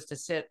do was to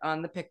sit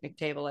on the picnic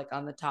table, like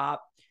on the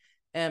top,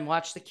 and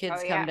watch the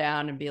kids come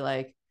down and be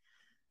like,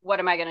 what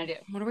am I going to do?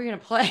 What are we going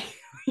to play?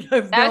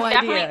 That was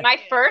definitely my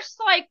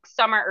first like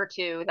summer or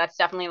two. That's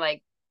definitely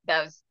like,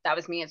 that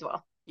was me as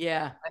well.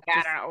 Yeah. Like,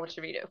 I don't know, what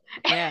should we do?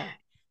 Yeah.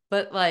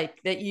 But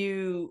like that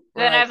you.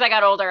 Then like, as I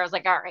got older, I was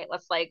like, all right,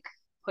 let's like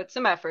put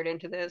some effort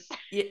into this.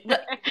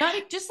 Not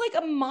just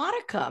like a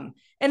modicum.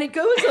 And it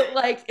goes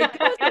like, it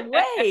goes a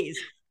ways.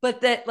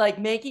 But that like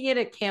making it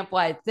a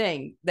camp-wide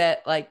thing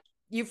that like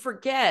you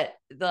forget,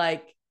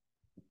 like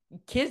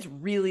kids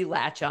really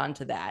latch on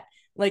to that.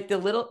 Like the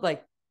little,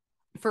 like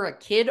for a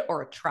kid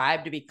or a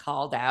tribe to be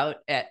called out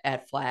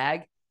at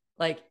flag,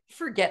 like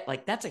forget,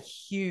 like that's a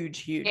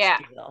huge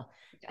deal.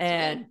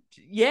 And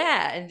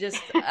and just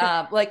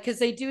like, because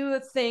they do a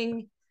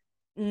thing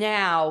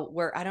now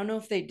where I don't know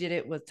if they did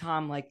it with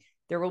Tom, like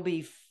there will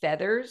be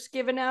feathers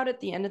given out at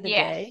the end of the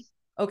day.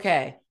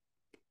 Okay.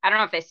 I don't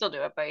know if they still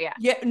do it, but yeah.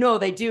 Yeah, no,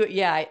 they do it.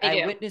 Yeah,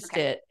 I witnessed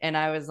it, and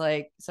I was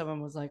like,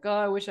 someone was like, "Oh,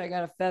 I wish I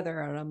got a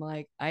feather," and I'm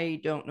like,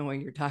 I don't know what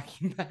you're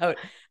talking about.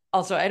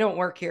 Also, I don't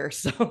work here,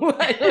 so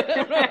I don't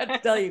know what to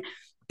tell you.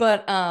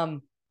 But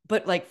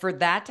like for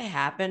that to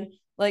happen,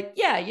 like,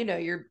 yeah, you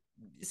know,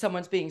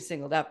 someone's being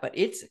singled out, but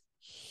it's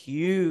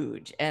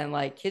huge, and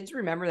like kids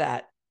remember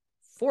that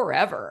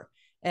forever,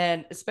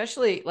 and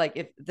especially like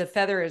if the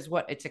feather is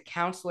what it's a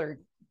counselor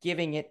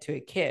giving it to a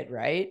kid,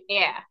 right?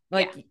 Yeah.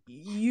 Like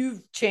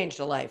you've changed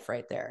a life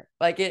right there.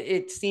 Like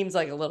it seems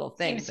like a little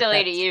thing. Seems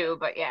silly to you,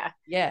 but yeah.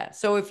 Yeah.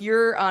 So if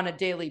you're on a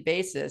daily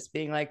basis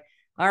being like,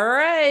 all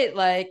right,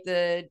 like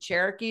the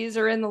Cherokees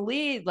are in the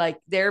lead, like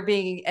they're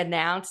being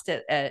announced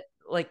at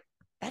like,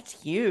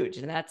 that's huge.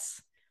 And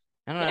that's,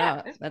 I don't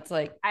know. That's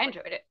like, I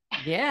enjoyed it.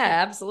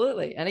 Yeah,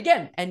 absolutely. And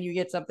again, and you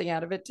get something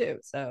out of it too.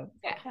 So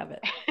Yeah. have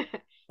it. It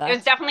was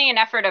That's definitely an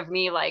effort of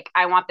me, like,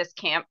 I want this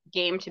camp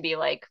game to be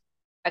like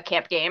a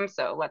camp game,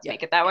 so let's yeah.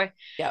 make it that way.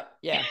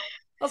 Yeah.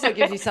 Also it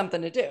gives you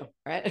something to do,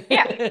 right?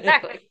 Yeah,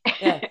 exactly.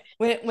 Yeah.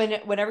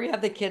 Whenever you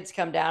have the kids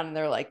come down and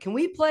they're like, "Can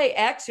we play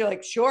X?" You're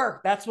like, "Sure."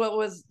 That's what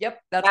was.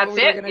 Yep, that's what That's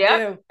we were it.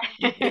 gonna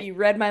Yep. do. You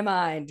read my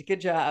mind. Good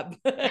job.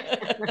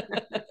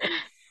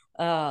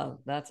 Oh,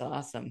 that's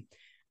awesome.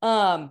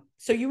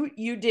 So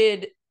you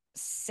did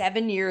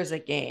 7 years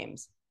at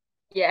games.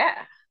 Yeah,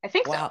 I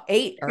think so. Wow,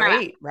 eight If or my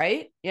math. eight,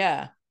 right?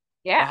 Yeah.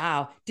 Yeah.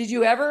 Wow. Did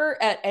you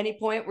ever at any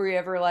point were you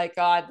ever like,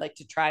 oh, I'd like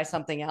to try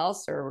something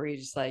else, or were you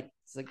just like,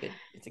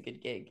 it's a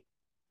good gig?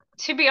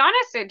 To be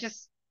honest, it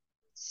just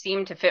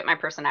seemed to fit my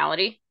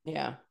personality.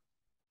 Yeah.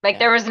 Like Yeah.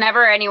 there was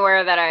never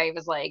anywhere that I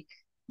was like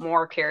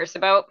more curious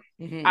about.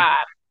 Hmm. Uh,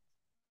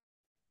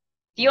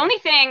 the Yeah. only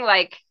thing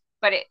like,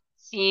 but it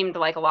seemed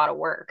like a lot of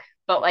work.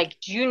 But like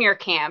junior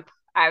camp,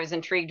 I was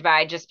intrigued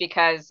by just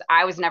because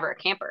I was never a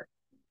camper.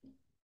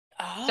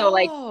 So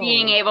like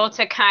being Oh, able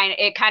to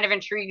it kind of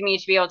intrigued me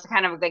to be able to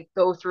kind of like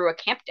go through a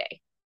camp day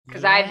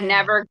because I've yeah.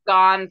 never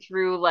gone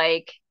through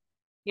like,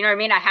 you know what I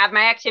mean? I have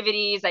my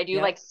activities, I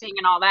do like Yep. sing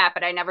and all that,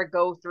 but I never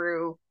go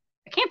through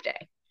a camp day.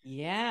 So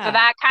Yeah.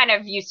 that kind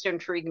of used to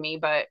intrigue me,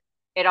 but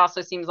it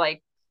also seems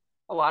like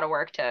a lot of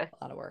work to, A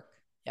lot of work.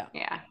 Yeah.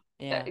 yeah.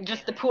 Yeah.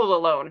 Just the pool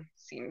alone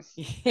seems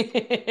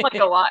like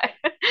a lot.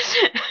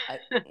 I,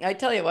 I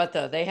tell you what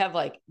though, they have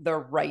like the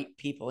right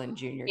people in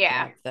junior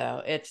Yeah. camp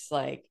though. It's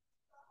like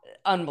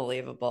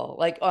unbelievable.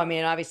 Like, oh, I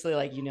mean, obviously,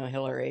 like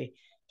Hillary,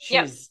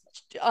 Yep. she's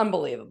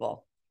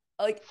unbelievable,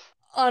 like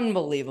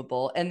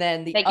unbelievable. And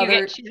then the Like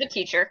other, she's a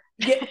teacher.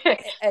 yeah,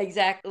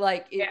 exactly.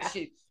 Like Yeah.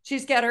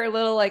 she's got her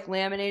little like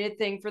laminated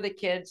thing for the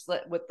kids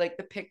with like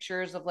the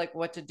pictures of like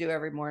what to do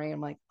every morning. I'm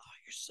like, oh,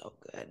 you're so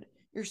good.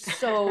 You're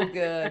so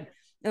good.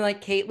 And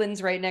like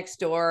Caitlin's right next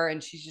door,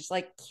 and she's just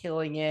like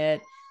killing it.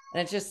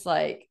 And it's just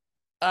like,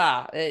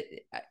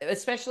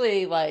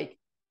 especially like,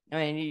 I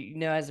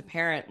mean, as a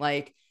parent,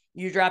 like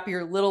you drop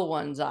your little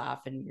ones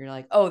off, and you're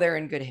like, oh, they're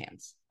in good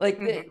hands. Like,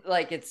 Mhm.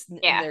 like it's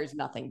Yeah. there's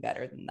nothing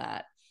better than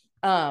that.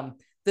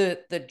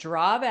 The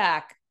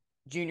drawback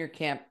junior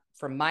camp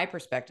from my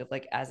perspective,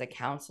 like as a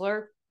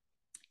counselor,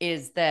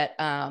 is that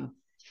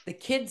the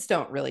kids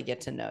don't really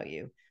get to know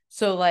you.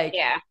 So like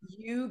Yeah.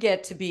 you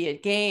get to be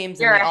at games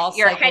and they all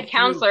You're a cycle head through.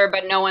 counselor,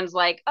 but no one's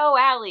like, oh,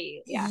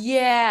 Allie. Yeah.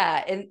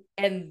 Yeah,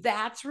 and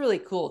that's really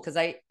cool because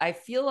I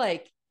feel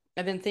like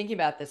I've been thinking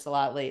about this a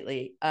lot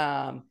lately.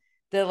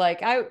 That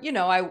like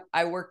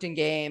I worked in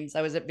games,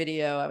 I was at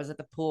video, I was at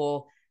the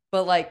pool,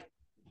 but like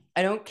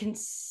I don't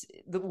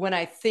when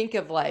I think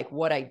of like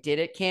what I did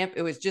at camp,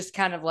 it was just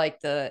kind of like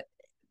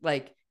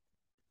like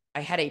I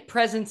had a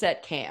presence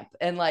at camp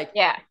and like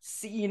Yeah.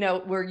 see,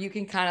 where you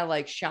can kind of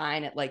like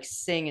shine at like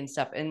sing and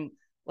stuff. And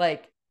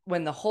like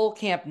when the whole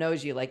camp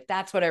knows you, like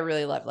that's what I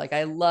really love. Like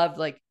I love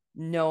like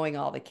knowing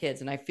all the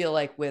kids. And I feel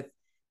like with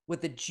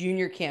the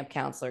junior camp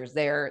counselors,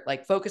 they're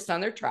like focused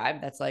on their tribe.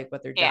 That's like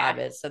what their Yeah. job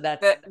is. So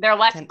that's They're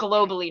less kind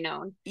globally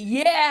known.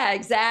 yeah,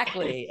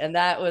 exactly. And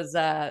that was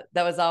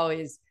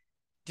always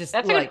just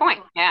That's a good like, point.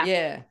 Yeah.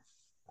 yeah.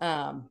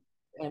 Um,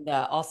 and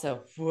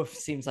also, woof,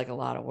 seems like a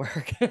lot of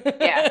work.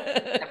 Yeah.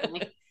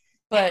 Definitely.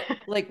 But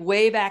like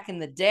way back in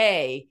the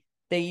day,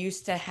 they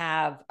used to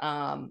have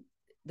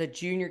the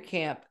junior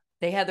camp.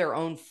 They had their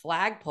own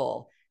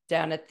flagpole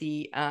down at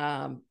the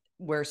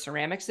where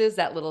ceramics is,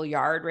 that little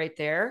yard right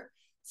there.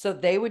 So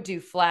they would do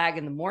flag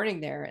in the morning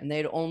there, and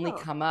they'd only Oh.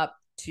 come up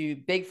to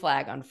Big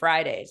Flag on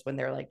Fridays when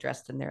they're like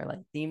dressed in their like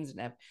themes and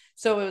everything.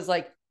 So it was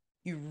like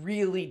you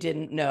really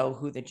didn't know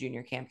who the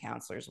junior camp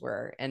counselors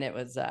were, and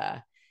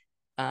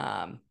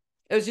um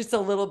it was just a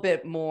little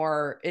bit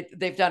more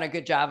they've done a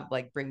good job of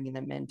like bringing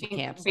them into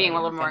camp so Being a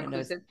everyone little more kind of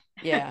knows. inclusive.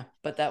 Yeah,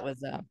 but that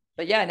was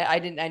but yeah, I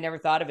never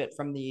thought of it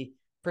from the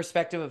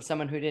perspective of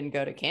someone who didn't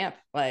go to camp.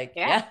 Like,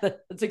 Yeah. yeah,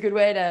 that's a good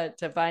way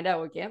to find out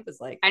what camp is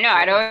like. I know.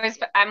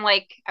 Sure. I'm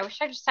like, I wish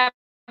I just had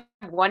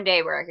one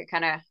day where I could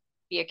kind of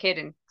be a kid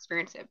and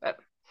experience it, but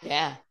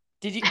Yeah.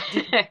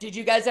 Did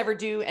you guys ever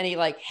do any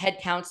like head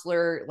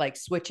counselor like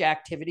switch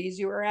activities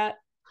you were at?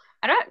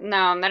 I don't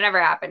know. That never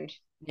happened.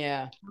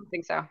 Yeah. I don't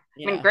think so. I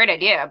mean, Yeah. great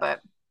idea, but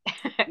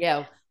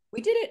Yeah,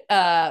 we did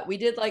it. We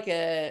did like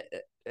to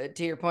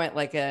your point,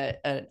 like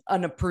an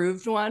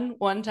unapproved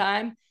one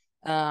time.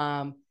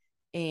 Um,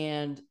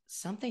 and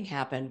something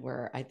happened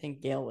where I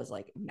think Gail was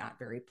like not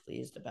very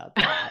pleased about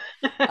that.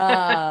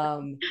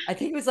 I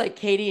think it was like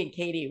Katie and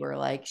Katie were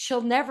like,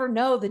 she'll never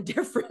know the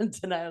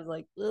difference. And I was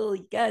like, well,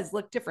 you guys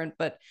look different,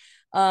 but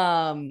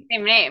same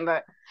name,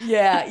 but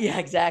yeah,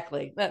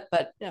 exactly. But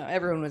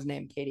everyone was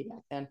named Katie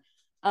back then.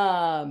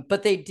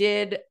 But they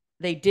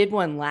did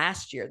one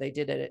last year. They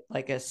did it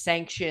like a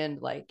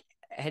sanctioned like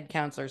head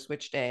counselor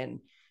switch day, and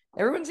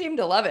everyone seemed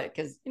to love it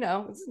because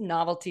it's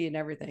novelty and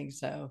everything.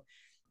 So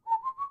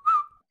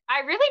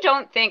I really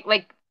don't think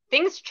like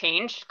things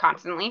change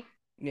constantly,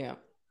 yeah,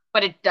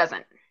 but it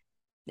doesn't.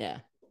 yeah,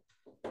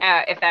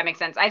 If that makes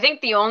sense. I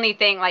think the only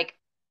thing like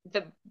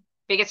the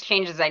biggest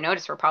changes I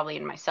noticed were probably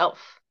in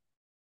myself.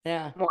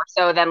 Yeah. more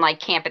so than like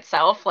camp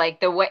itself, like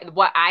the way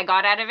what I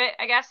got out of it,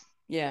 I guess.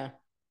 Yeah.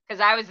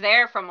 Because I was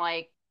there from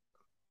like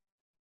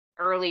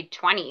early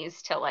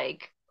 20s to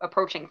like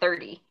approaching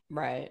 30.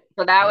 Right.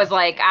 So that Yeah. was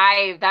like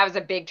that was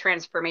a big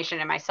transformation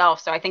in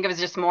myself. So I think it was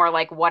just more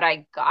like what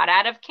I got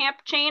out of camp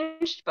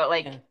changed, but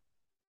like Yeah.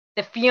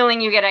 the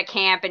feeling you get at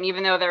camp, and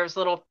even though there's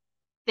little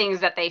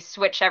things that they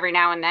switch every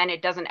now and then,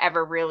 it doesn't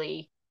ever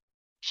really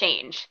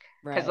change.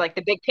 Because Right. like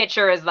the big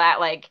picture is that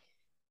like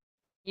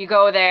you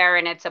go there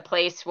and it's a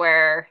place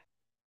where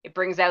it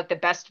brings out the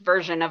best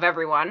version of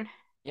everyone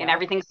and Yeah.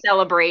 everything's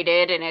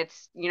celebrated, and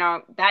it's, you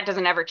know, that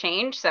doesn't ever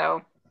change.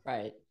 So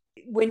Right.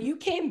 When you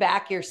came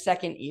back your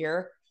second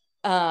year,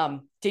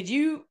 did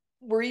you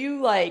were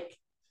you like,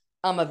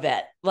 I'm a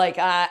vet. Like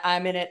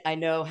I'm in it. I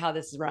know how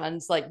this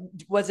runs. Like,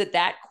 was it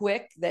that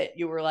quick that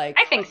you were like,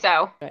 I think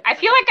so. I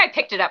feel like I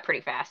picked it up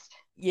pretty fast.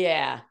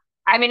 yeah,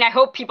 I mean, I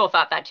hope people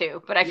thought that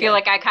too, but I feel yeah,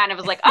 like I kind of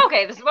was like,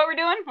 okay, this is what we're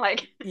doing.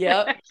 Like,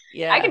 yep, I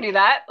yeah. can do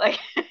that. Like,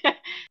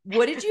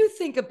 What did you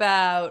think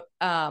about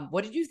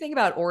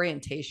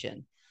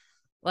orientation?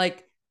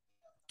 Like,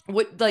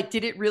 what like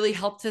did it really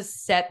help to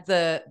set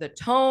the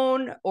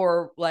tone,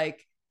 or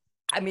like,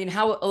 I mean,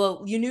 how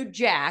well, you knew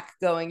Jack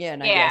going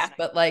in, I guess, yeah,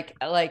 but like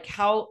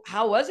how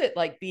was it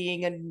like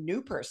being a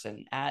new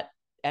person at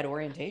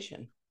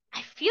orientation?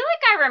 I feel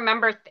like I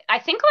remember, I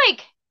think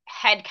like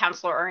head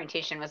counselor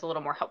orientation was a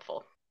little more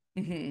helpful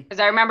Mm-hmm. because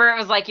I remember it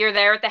was like you're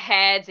there with the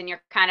heads and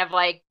you're kind of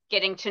like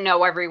getting to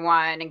know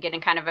everyone and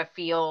getting kind of a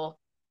feel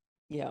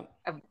Yeah.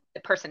 of the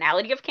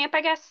personality of camp,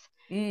 I guess.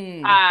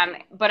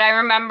 Mm, But I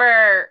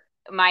remember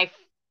my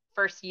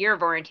first year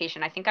of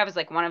orientation, I think I was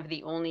like one of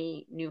the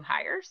only new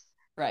hires.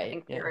 I right.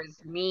 think there Yeah.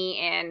 was me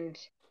and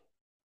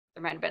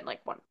there might have been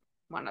like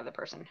one other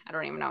person. I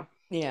don't even know.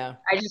 Yeah.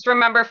 I just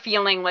remember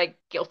feeling like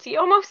guilty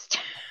almost.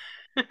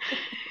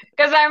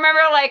 Because I remember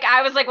like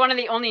I was like one of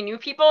the only new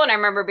people, and I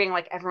remember being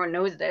like, everyone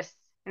knows this.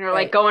 And they're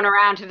like Right. going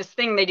around to this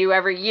thing they do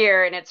every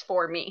year, and it's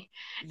for me.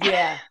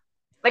 Yeah.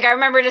 Like I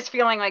remember just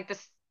feeling like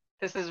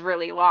this is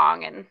really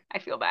long, and I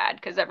feel bad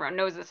because everyone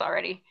knows this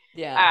already.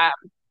 Yeah.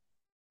 Uh,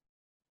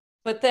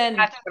 But then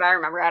that's what I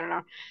remember. I don't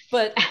know.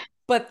 but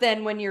but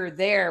then when you're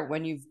there,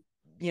 when you've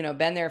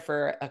been there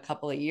for a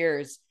couple of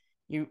years,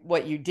 you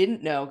what you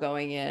didn't know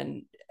going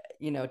in,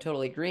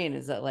 totally green,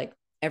 is that like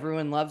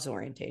everyone loves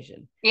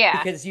orientation Yeah.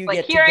 because you Like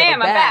get to here I go am,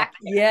 I'm back. back.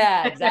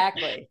 Yeah,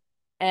 exactly.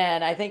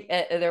 And I think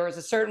there was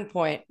a certain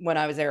point when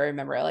I was there, I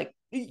remember, like,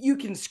 you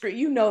can script,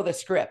 the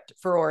script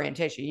for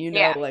orientation,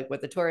 Yeah. like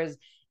what the tour is,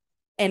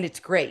 and it's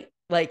great.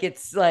 Like,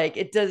 it's like,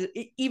 it does,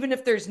 even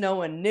if there's no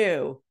one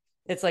new,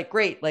 it's like,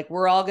 great. Like,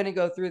 we're all going to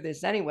go through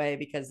this anyway,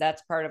 because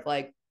that's part of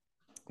like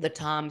the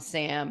Tom,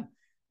 Sam,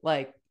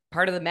 like,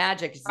 part of the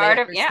magic is they Yeah.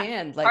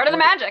 understand, like, Part of the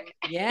magic.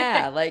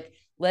 yeah, like,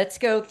 let's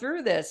go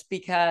through this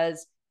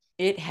because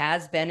it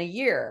has been a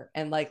year,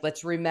 and like,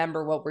 let's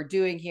remember what we're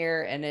doing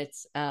here. And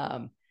it's,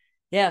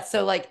 yeah.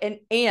 So like,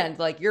 and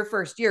like your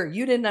first year,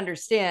 you didn't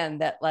understand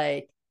that,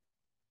 like,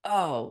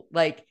 oh,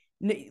 like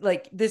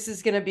this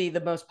is going to be the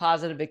most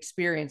positive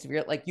experience of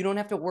your, like, you don't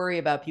have to worry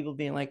about people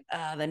being like,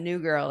 ah, the new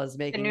girl is The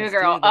making new us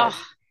girl. do Oh, this.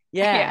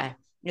 yeah. Yeah.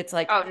 It's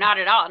like, Oh, not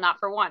at all. Not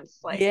for once.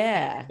 Like,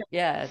 yeah,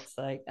 yeah. It's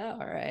like, oh, all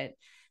right.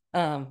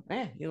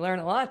 Yeah, you learn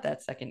a lot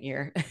that second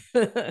year.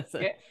 It's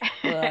a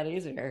yeah. lot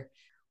easier.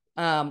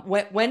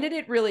 When did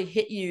it really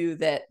hit you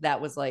that that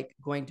was like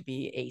going to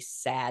be a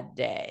sad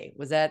day?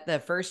 Was that the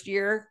first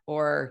year,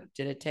 or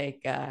did it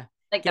take Like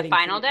the getting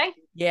final through? day.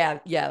 Yeah,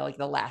 yeah, like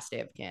the last day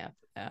of camp.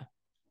 Yeah.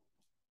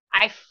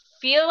 I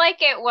feel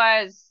like it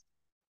was,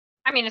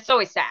 I mean, it's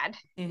always sad.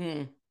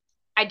 Mm-hmm.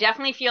 I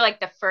definitely feel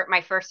like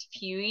my first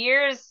few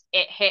years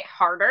it hit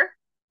harder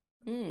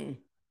Mm.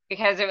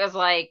 because it was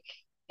like,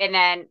 and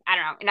then I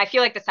don't know, and I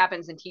feel like this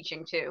happens in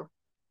teaching too.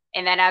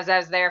 And then as I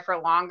was there for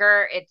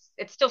longer,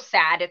 it's still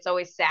sad. It's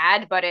always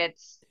sad, but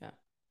Yeah.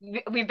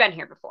 we've been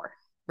here before.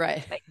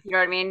 Right. Like, you know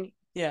what I mean?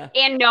 Yeah.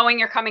 And knowing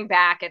you're coming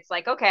back, it's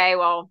like, okay,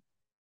 well,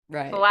 it's the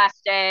Right.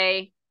 last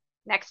day.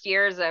 Next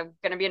year is going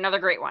to be another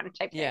great one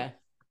type thing. Yeah.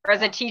 Or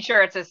as a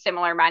teacher, it's a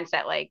similar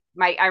mindset. Like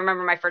I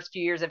remember my first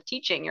few years of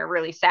teaching, you're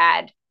really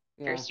sad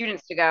for your Yeah.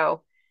 students to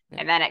go. Yeah.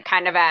 And then it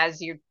kind of,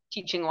 as you're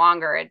teaching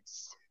longer,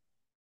 it's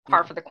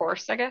par Yeah. for the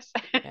course, I guess.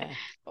 Yeah.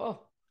 Oh,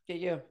 get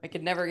you. I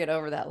could never get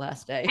over that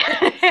last day.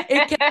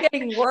 It kept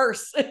getting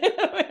worse.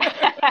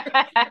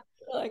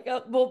 Like,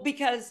 well,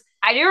 because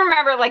I do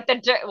remember like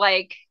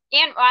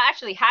and well,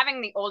 actually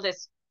having the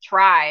oldest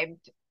tribe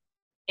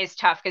is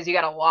tough because you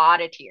got a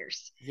lot of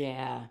tears.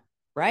 yeah,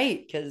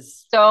 right.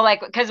 Because So like,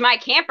 because my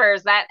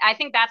campers, that I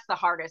think that's the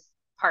hardest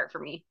part for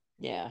me,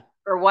 yeah,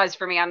 or was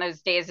for me on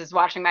those days, is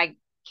watching my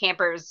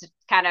campers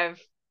kind of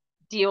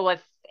deal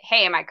with,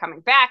 hey, am I coming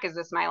back? Is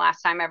this my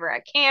last time ever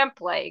at camp?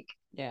 Like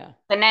yeah,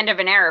 an end of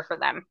an era for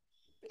them.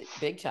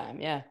 big time.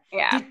 Yeah.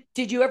 Yeah.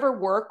 Did you ever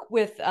work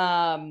with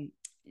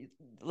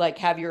like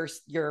have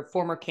your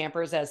former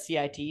campers as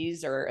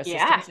CITs or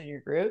Yeah. assistants in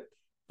your group?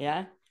 Yeah.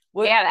 Yeah,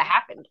 What that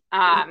happened.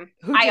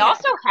 who'd I you have?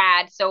 also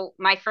had, so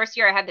my first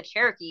year I had the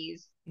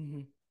Cherokees,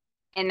 Mhm.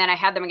 and then I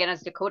had them again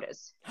as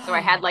Dakotas. So I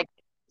had like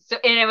So,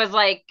 and it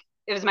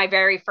was my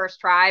very first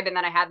tribe. And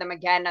then I had them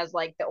again as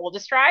like the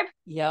oldest tribe.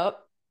 Yep.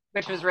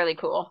 Which was really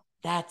cool.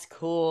 That's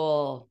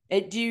cool.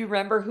 Do you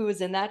remember who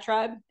was in that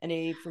tribe?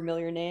 Any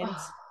familiar names?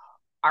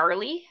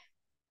 Arlie.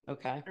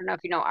 Okay. I don't know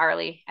if you know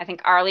Arlie. I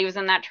think Arlie was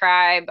in that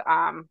tribe.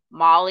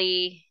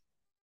 Molly.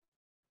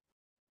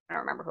 I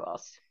don't remember who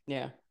else.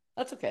 Yeah.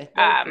 That's okay.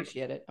 They'll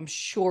appreciate it. I'm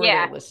sure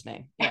they're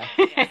listening. Yeah.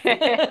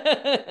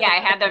 Yeah, I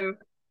had them.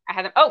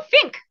 Oh,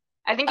 Fink.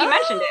 I think you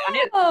mentioned it on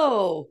his.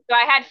 Oh. So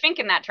I had Fink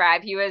in that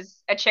tribe. He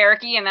was a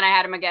Cherokee, and then I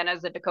had him again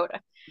as a Dakota.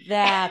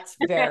 That's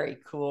very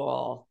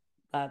cool.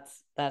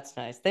 That's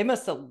nice. They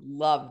must have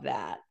loved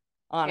that.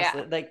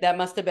 Honestly, like that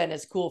must have been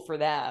as cool for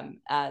them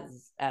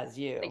as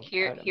you. Like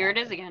here it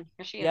is again.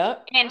 Here she is.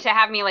 Yep. And to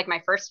have me like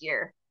my first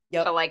year.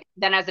 Yep. So like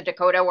then as a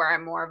Dakota, where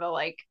I'm more of a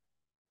like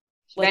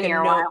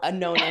a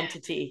known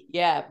entity.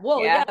 Yeah.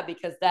 Well, yeah,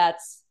 because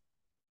that's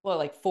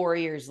like 4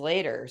 years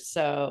later.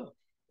 So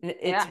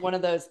it's one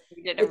of those.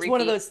 It's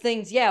one of those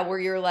things. Yeah, where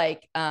you're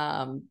like,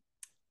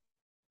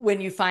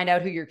 when you find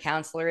out who your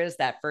counselor is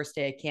that first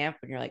day of camp,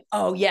 when you're like,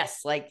 oh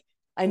yes, like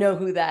I know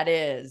who that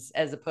is,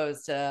 as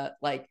opposed to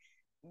like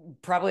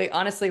probably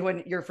honestly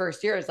when your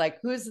first year is like,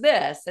 who's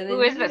this? And then,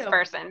 who is this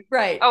person?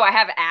 Right. Oh, I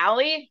have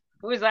Allie.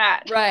 Who's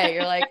that? Right.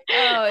 You're like,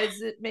 oh,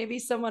 is it maybe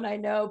someone I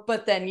know?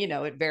 But then,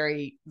 it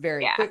very,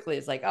 very quickly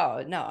is like,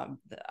 oh no,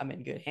 I'm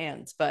in good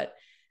hands. But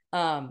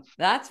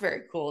that's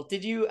very cool.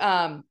 Did you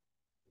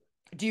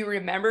do you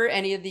remember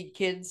any of the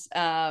kids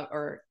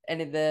or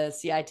any of the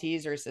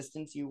CITs or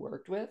assistants you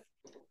worked with?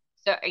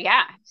 So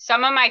yeah,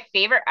 some of my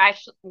favorite,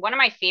 one of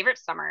my favorite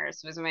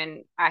summers was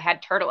when I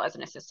had Turtle as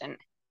an assistant.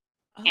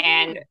 Oh.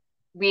 And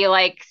we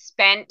like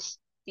spent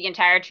the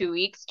entire 2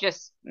 weeks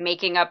just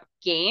making up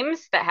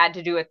games that had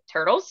to do with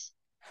turtles.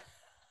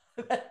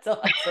 That's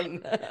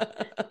awesome.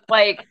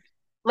 And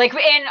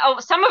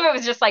some of it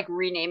was just like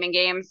renaming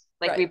games.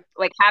 Like we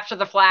like capture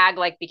the flag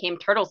like became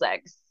turtles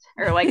eggs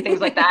or like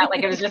things like that.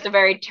 Like it was just a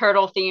very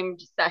turtle themed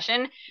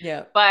session.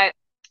 Yeah. But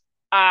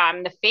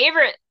my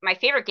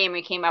favorite game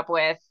we came up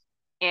with,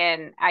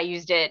 and I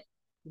used it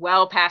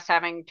well past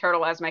having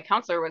Turtle as my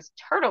counselor, was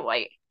Turtle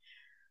Light,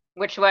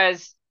 which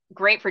was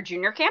great for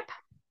junior camp.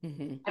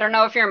 Mm-hmm. I don't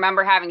know if you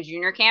remember having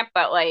junior camp,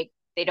 but like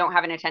they don't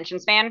have an attention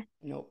span.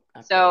 Nope.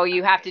 So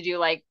you have to do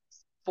like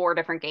 4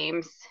 different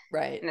games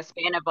in the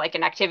span of like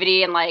an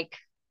activity, and like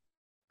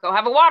go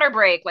have a water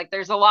break. Like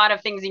there's a lot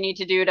of things you need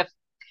to do to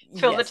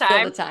fill the time.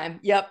 Fill the time.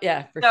 Yep.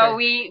 Yeah. For sure.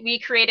 We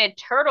created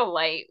Turtle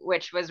Light,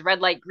 which was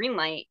red light, green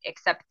light,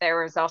 except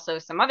there was also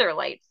some other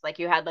lights. Like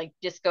you had like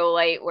disco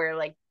light where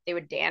like they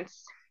would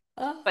dance.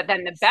 Oh, but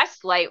then the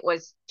best light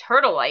was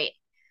Turtle Light,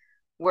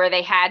 where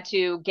they had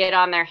to get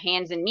on their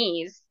hands and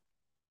knees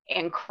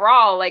and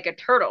crawl like a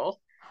turtle.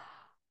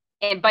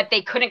 But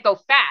they couldn't go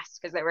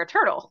fast because they were a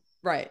turtle.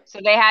 Right. So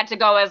they had to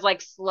go as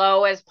like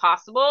slow as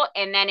possible.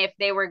 And then if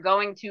they were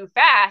going too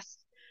fast,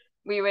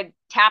 we would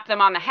tap them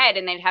on the head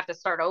and they'd have to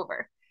start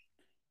over.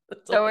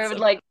 That's so awesome. It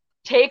would like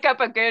take up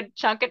a good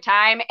chunk of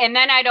time. And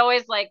then I'd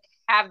always like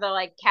have the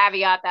like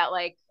caveat that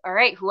like, all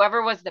right,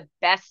 whoever was the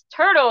best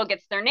turtle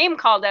gets their name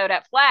called out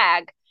at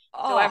flag.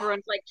 Oh. So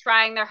everyone's like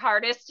trying their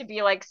hardest to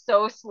be like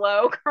so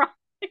slow crawling.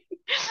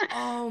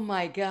 Oh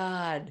my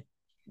God.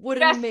 What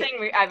best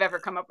thing I've ever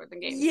come up with in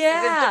games.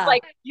 Yeah. It's just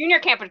like junior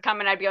camp would come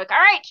and I'd be like, all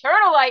right,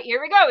 Turtle Light,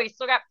 here we go. We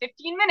still got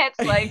 15 minutes.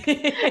 Like,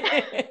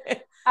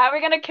 how are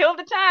we going to kill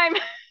the time?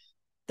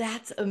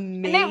 That's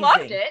amazing. And they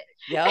loved it.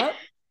 Yep.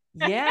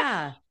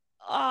 Yeah.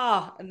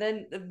 Oh, and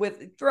then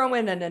with throw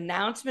in an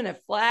announcement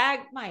at flag.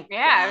 My God,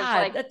 I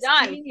was like, that's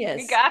done. Genius.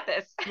 We got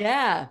this.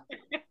 Yeah.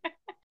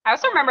 I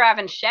also remember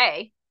having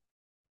Shay.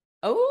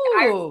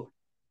 Oh.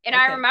 And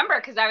I remember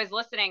because I was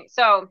listening.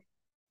 So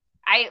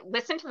I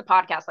listened to the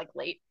podcast like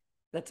late.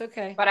 That's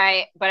okay. But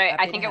I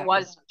think it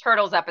was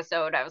Turtles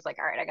episode. I was like,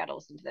 all right, I got to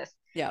listen to this.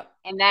 Yeah.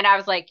 And then I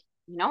was like,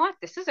 you know what?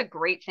 This is a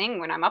great thing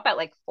when I'm up at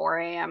like 4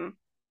 a.m.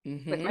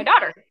 with my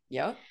daughter.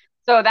 Yeah.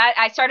 So that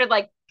I started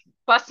like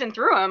busting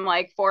through them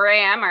like 4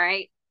 a.m. All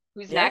right,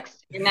 who's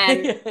next? And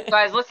then so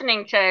I was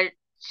listening to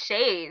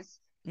Shay's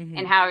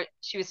and how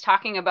she was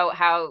talking about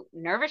how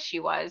nervous she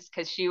was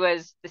because she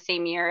was the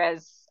same year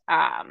as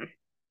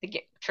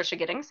Trisha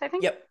Giddings, I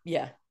think. Yep.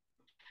 Yeah.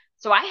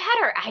 So I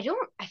had her.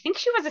 I think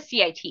she was a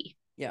CIT.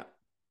 Yeah.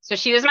 So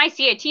she was my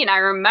CIT, and I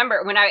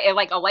remember when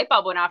like a light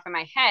bulb went off in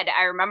my head.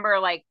 I remember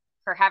like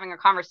her having a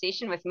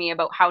conversation with me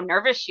about how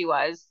nervous she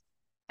was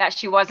that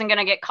she wasn't going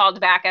to get called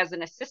back as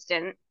an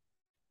assistant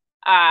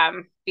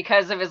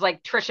because of his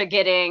like Trisha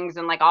Giddings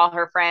and like all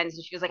her friends.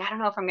 And she was like, I don't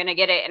know if I'm going to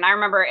get it. And I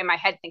remember in my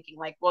head thinking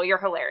like, well, you're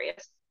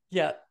hilarious.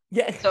 Yeah.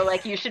 Yeah. So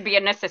like you should be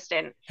an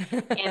assistant.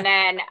 And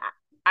then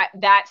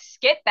that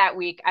skit that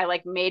week, I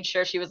like made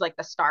sure she was like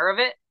the star of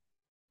it.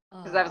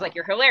 Because I was like,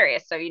 you're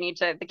hilarious. So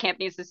the camp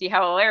needs to see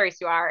how hilarious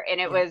you are. And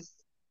it was,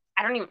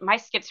 my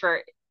skits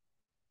were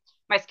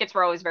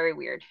always very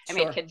weird. I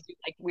made kids do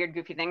like weird,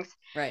 goofy things.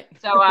 Right.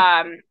 So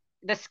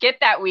the skit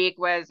that week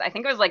was, I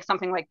think it was like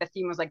something like the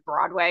theme was like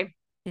Broadway.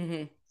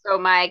 Mm-hmm. So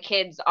my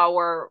kids all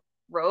wore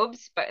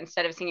robes, but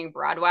instead of singing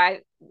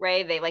Broadway,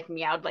 they like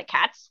meowed like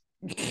cats.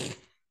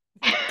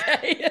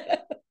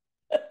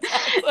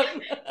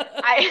 Awesome.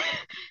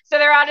 So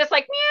they're all just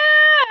like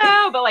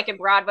meow, but like in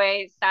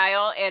Broadway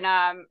style. And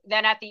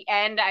then at the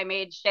end,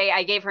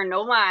 I gave her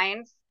no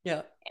lines.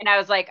 Yeah. And I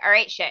was like, all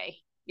right, Shay,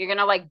 you're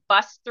gonna like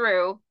bust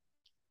through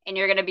and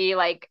you're gonna be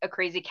like a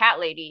crazy cat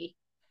lady.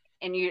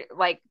 And you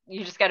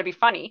just gotta be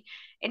funny.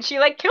 And she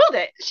like killed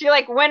it. She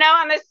like went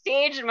out on the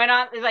stage and went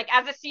on like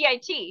as a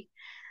CIT.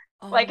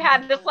 Like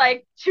had this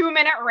like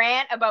 2-minute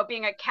rant about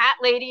being a cat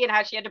lady and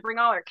how she had to bring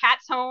all her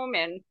cats home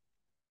and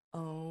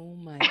oh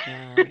my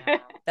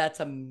God. That's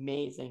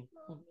amazing.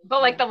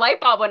 but like the light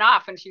bulb went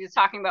off when she was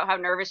talking about how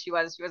nervous she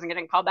wasn't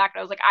getting called back. And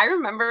I was like, I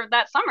remember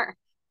that summer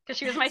because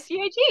she was my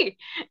CIT.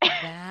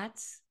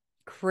 That's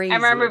crazy. I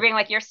remember being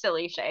like, you're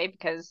silly, Shay,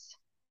 because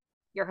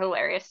you're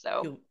hilarious.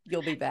 So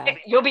you'll be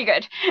back. You'll be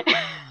good.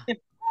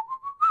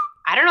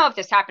 I don't know if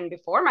this happened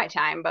before my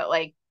time, but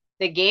like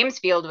the games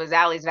field was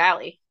Allie's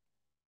Valley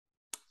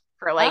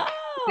for like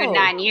good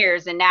 9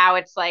 years. And now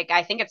it's like,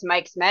 I think it's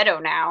Mike's Meadow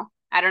now.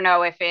 I don't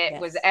know if it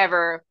was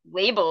ever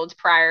labeled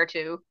prior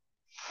to.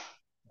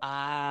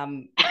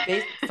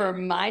 For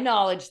my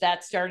knowledge,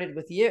 that started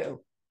with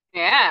you.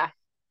 Yeah.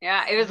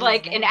 Yeah. It was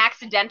like an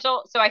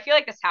accidental. So I feel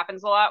like this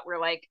happens a lot where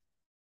like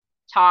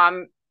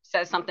Tom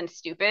says something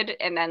stupid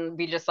and then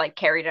we just like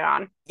carried it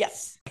on.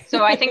 Yes.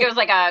 So I think it was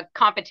like a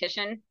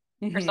competition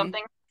or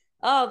something.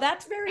 Oh,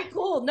 that's very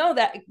cool. No,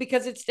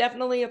 because it's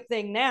definitely a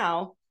thing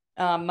now.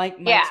 Mike's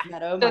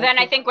Meadow. So then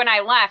I think when I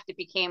left, it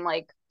became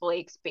like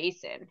Blake's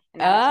Basin.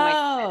 And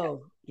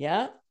oh,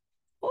 yeah.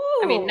 Ooh.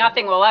 I mean,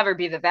 nothing will ever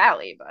be the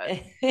Valley,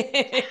 but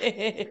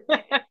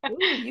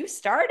ooh, you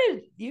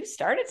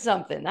started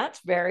something. That's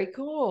very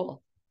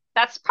cool.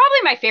 That's probably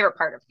my favorite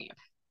part of camp.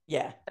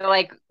 Yeah. They're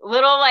like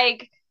little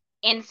like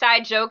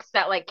inside jokes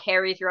that like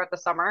carry throughout the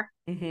summer.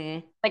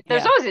 Like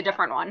there's always a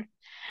different one.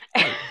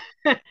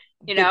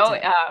 You know,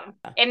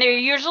 and they're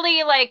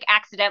usually like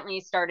accidentally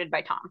started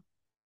by Tom.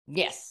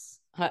 Yes,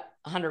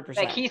 100%.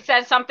 Like he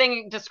says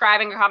something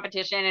describing a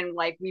competition and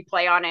like we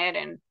play on it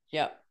and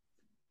yeah.